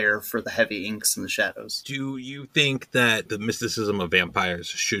flair for the heavy inks and the shadows. those. Do you think that the mysticism of vampires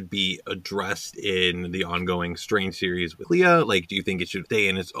should be addressed in the ongoing Strange series with Clea? Like, do you think it should stay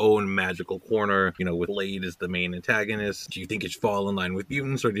in its own magical corner, with Blade as the main antagonist? Do you think it should fall in line with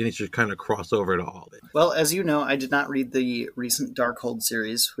mutants, or do you think it should kind of cross over to all of it? Well, as you know, I did not read the recent Darkhold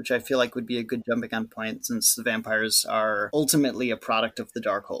series, which I feel like would be a good jumping on point since the vampires are ultimately a product of the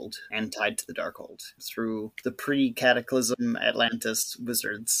Darkhold and tied to the Darkhold through the pre-Cataclysm Atlantis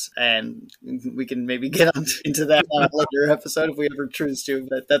wizards. And we can maybe get into that on a later episode if we ever choose to,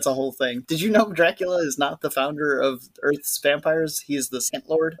 but that's a whole thing. Did you know Dracula is not the founder of Earth's vampires? He is the second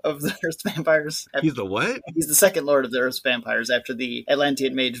lord of the Earth's vampires. He's the what? He's the second lord of the Earth's vampires after the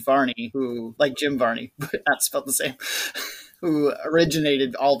Atlantean mage Varney, who, like Jim Varney, but not spelled the same, who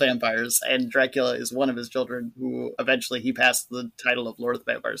originated all vampires, and Dracula is one of his children who eventually he passed the title of Lord of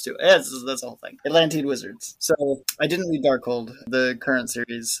the Vampires to. That's the whole thing. Atlantean wizards. So I didn't read Darkhold, the current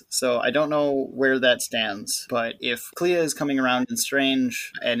series, so I don't know where that stands, but if Clea is coming around in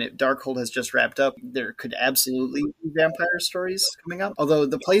Strange, and if Darkhold has just wrapped up, there could absolutely be vampire stories coming up. Although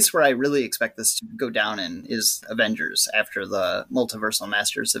the place where I really expect this to go down in is Avengers, after the Multiversal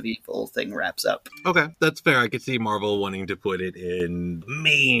Masters of Evil thing wraps up. Okay, that's fair. I could see Marvel wanting to put it in the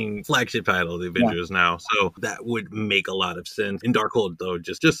main flagship title, the Avengers now, so that would make a lot of sense. In Darkhold, though,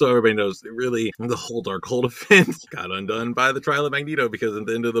 just so everybody knows, really, the whole Darkhold offense got undone by the trial of Magneto, because at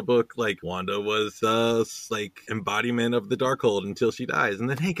the end of the book, like, Wanda was embodiment of the Darkhold until she dies, and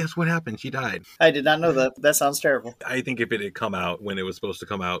then, hey, guess what happened? She died. I did not know that. That sounds terrible. I think if it had come out when it was supposed to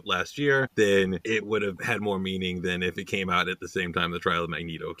come out last year, then it would have had more meaning than if it came out at the same time the trial of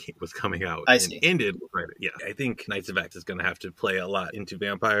Magneto was coming out. I see. Ended right. Yeah, I think Knights of X is going to have to play a lot into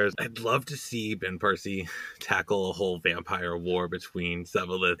vampires. I'd love to see Ben Percy tackle a whole vampire war between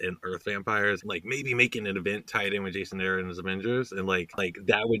Sevalith and Earth vampires, like maybe making an event tied in with Jason Aaron's Avengers, and like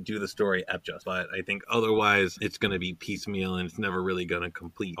that would do the story up just. But I think otherwise it's going to be piecemeal, and it's never really going to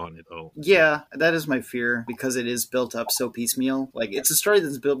complete on its own. Yeah, that is my fear, because it is built up so piecemeal. Like, it's a story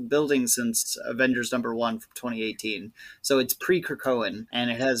that's building since Avengers #1 from 2018, so it's pre-Krakoan,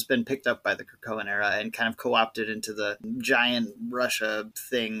 and it has been picked up by the Krakoan era and kind of co-opted into the giant Russia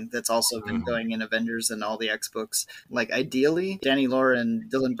thing that's also been going in Avengers and all the X books. Like, ideally, Danny Lore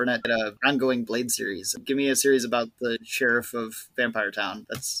and Dylan Burnett had an ongoing Blade series. Give me a series about the sheriff of Vampire Town.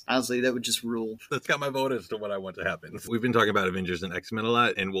 That's honestly, that would just rule. That's got my vote as to what I want to happen. We've been talking about Avengers and X-Men a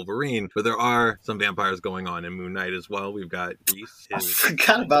lot, and Wolverine, but there are some vampires going on in Moon Knight as well. We've got Reese. I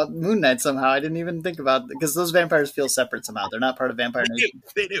forgot about Moon Knight somehow. I didn't even think about it, because those vampires feel separate somehow. They're not part of Vampire Nation.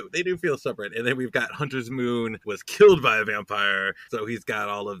 They do feel separate. And then we've got Hunter's Moon was killed by a vampire, so he's got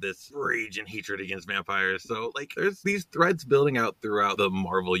all of this rage and hatred against vampires. So like, there's these threads building out throughout the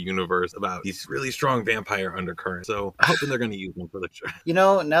Marvel universe about these really strong vampire undercurrents. So I'm hoping they're going to use them for the show.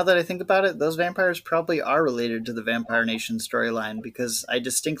 Now that I think about it, those vampires probably are related to the Vampire Nation storyline, because I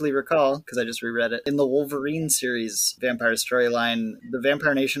distinctly recall, because I just reread it, in the Wolverine series vampire storyline, the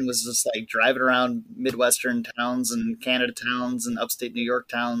Vampire Nation was just like driving around Midwestern towns and Canada towns and upstate New York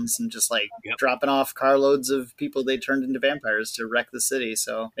towns and just like dropping off carloads of people they turned into vampires to wreck the city.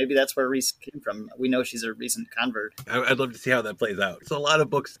 So maybe that's where Reese came from. We know she's a recent convert. I'd love to see how that plays out. So a lot of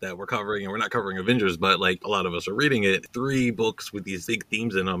books that we're covering, and we're not covering Avengers, but like a lot of us are reading it, 3 books with these big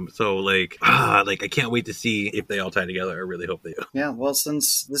themes in them. So like I can't wait to see if they all tie together. I really hope they do. Yeah, well,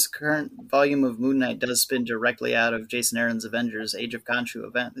 since this current volume of Moon Knight does spin directly out of Jason Aaron's Avengers Age of Khonshu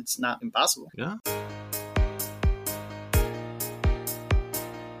event, it's not impossible. Yeah.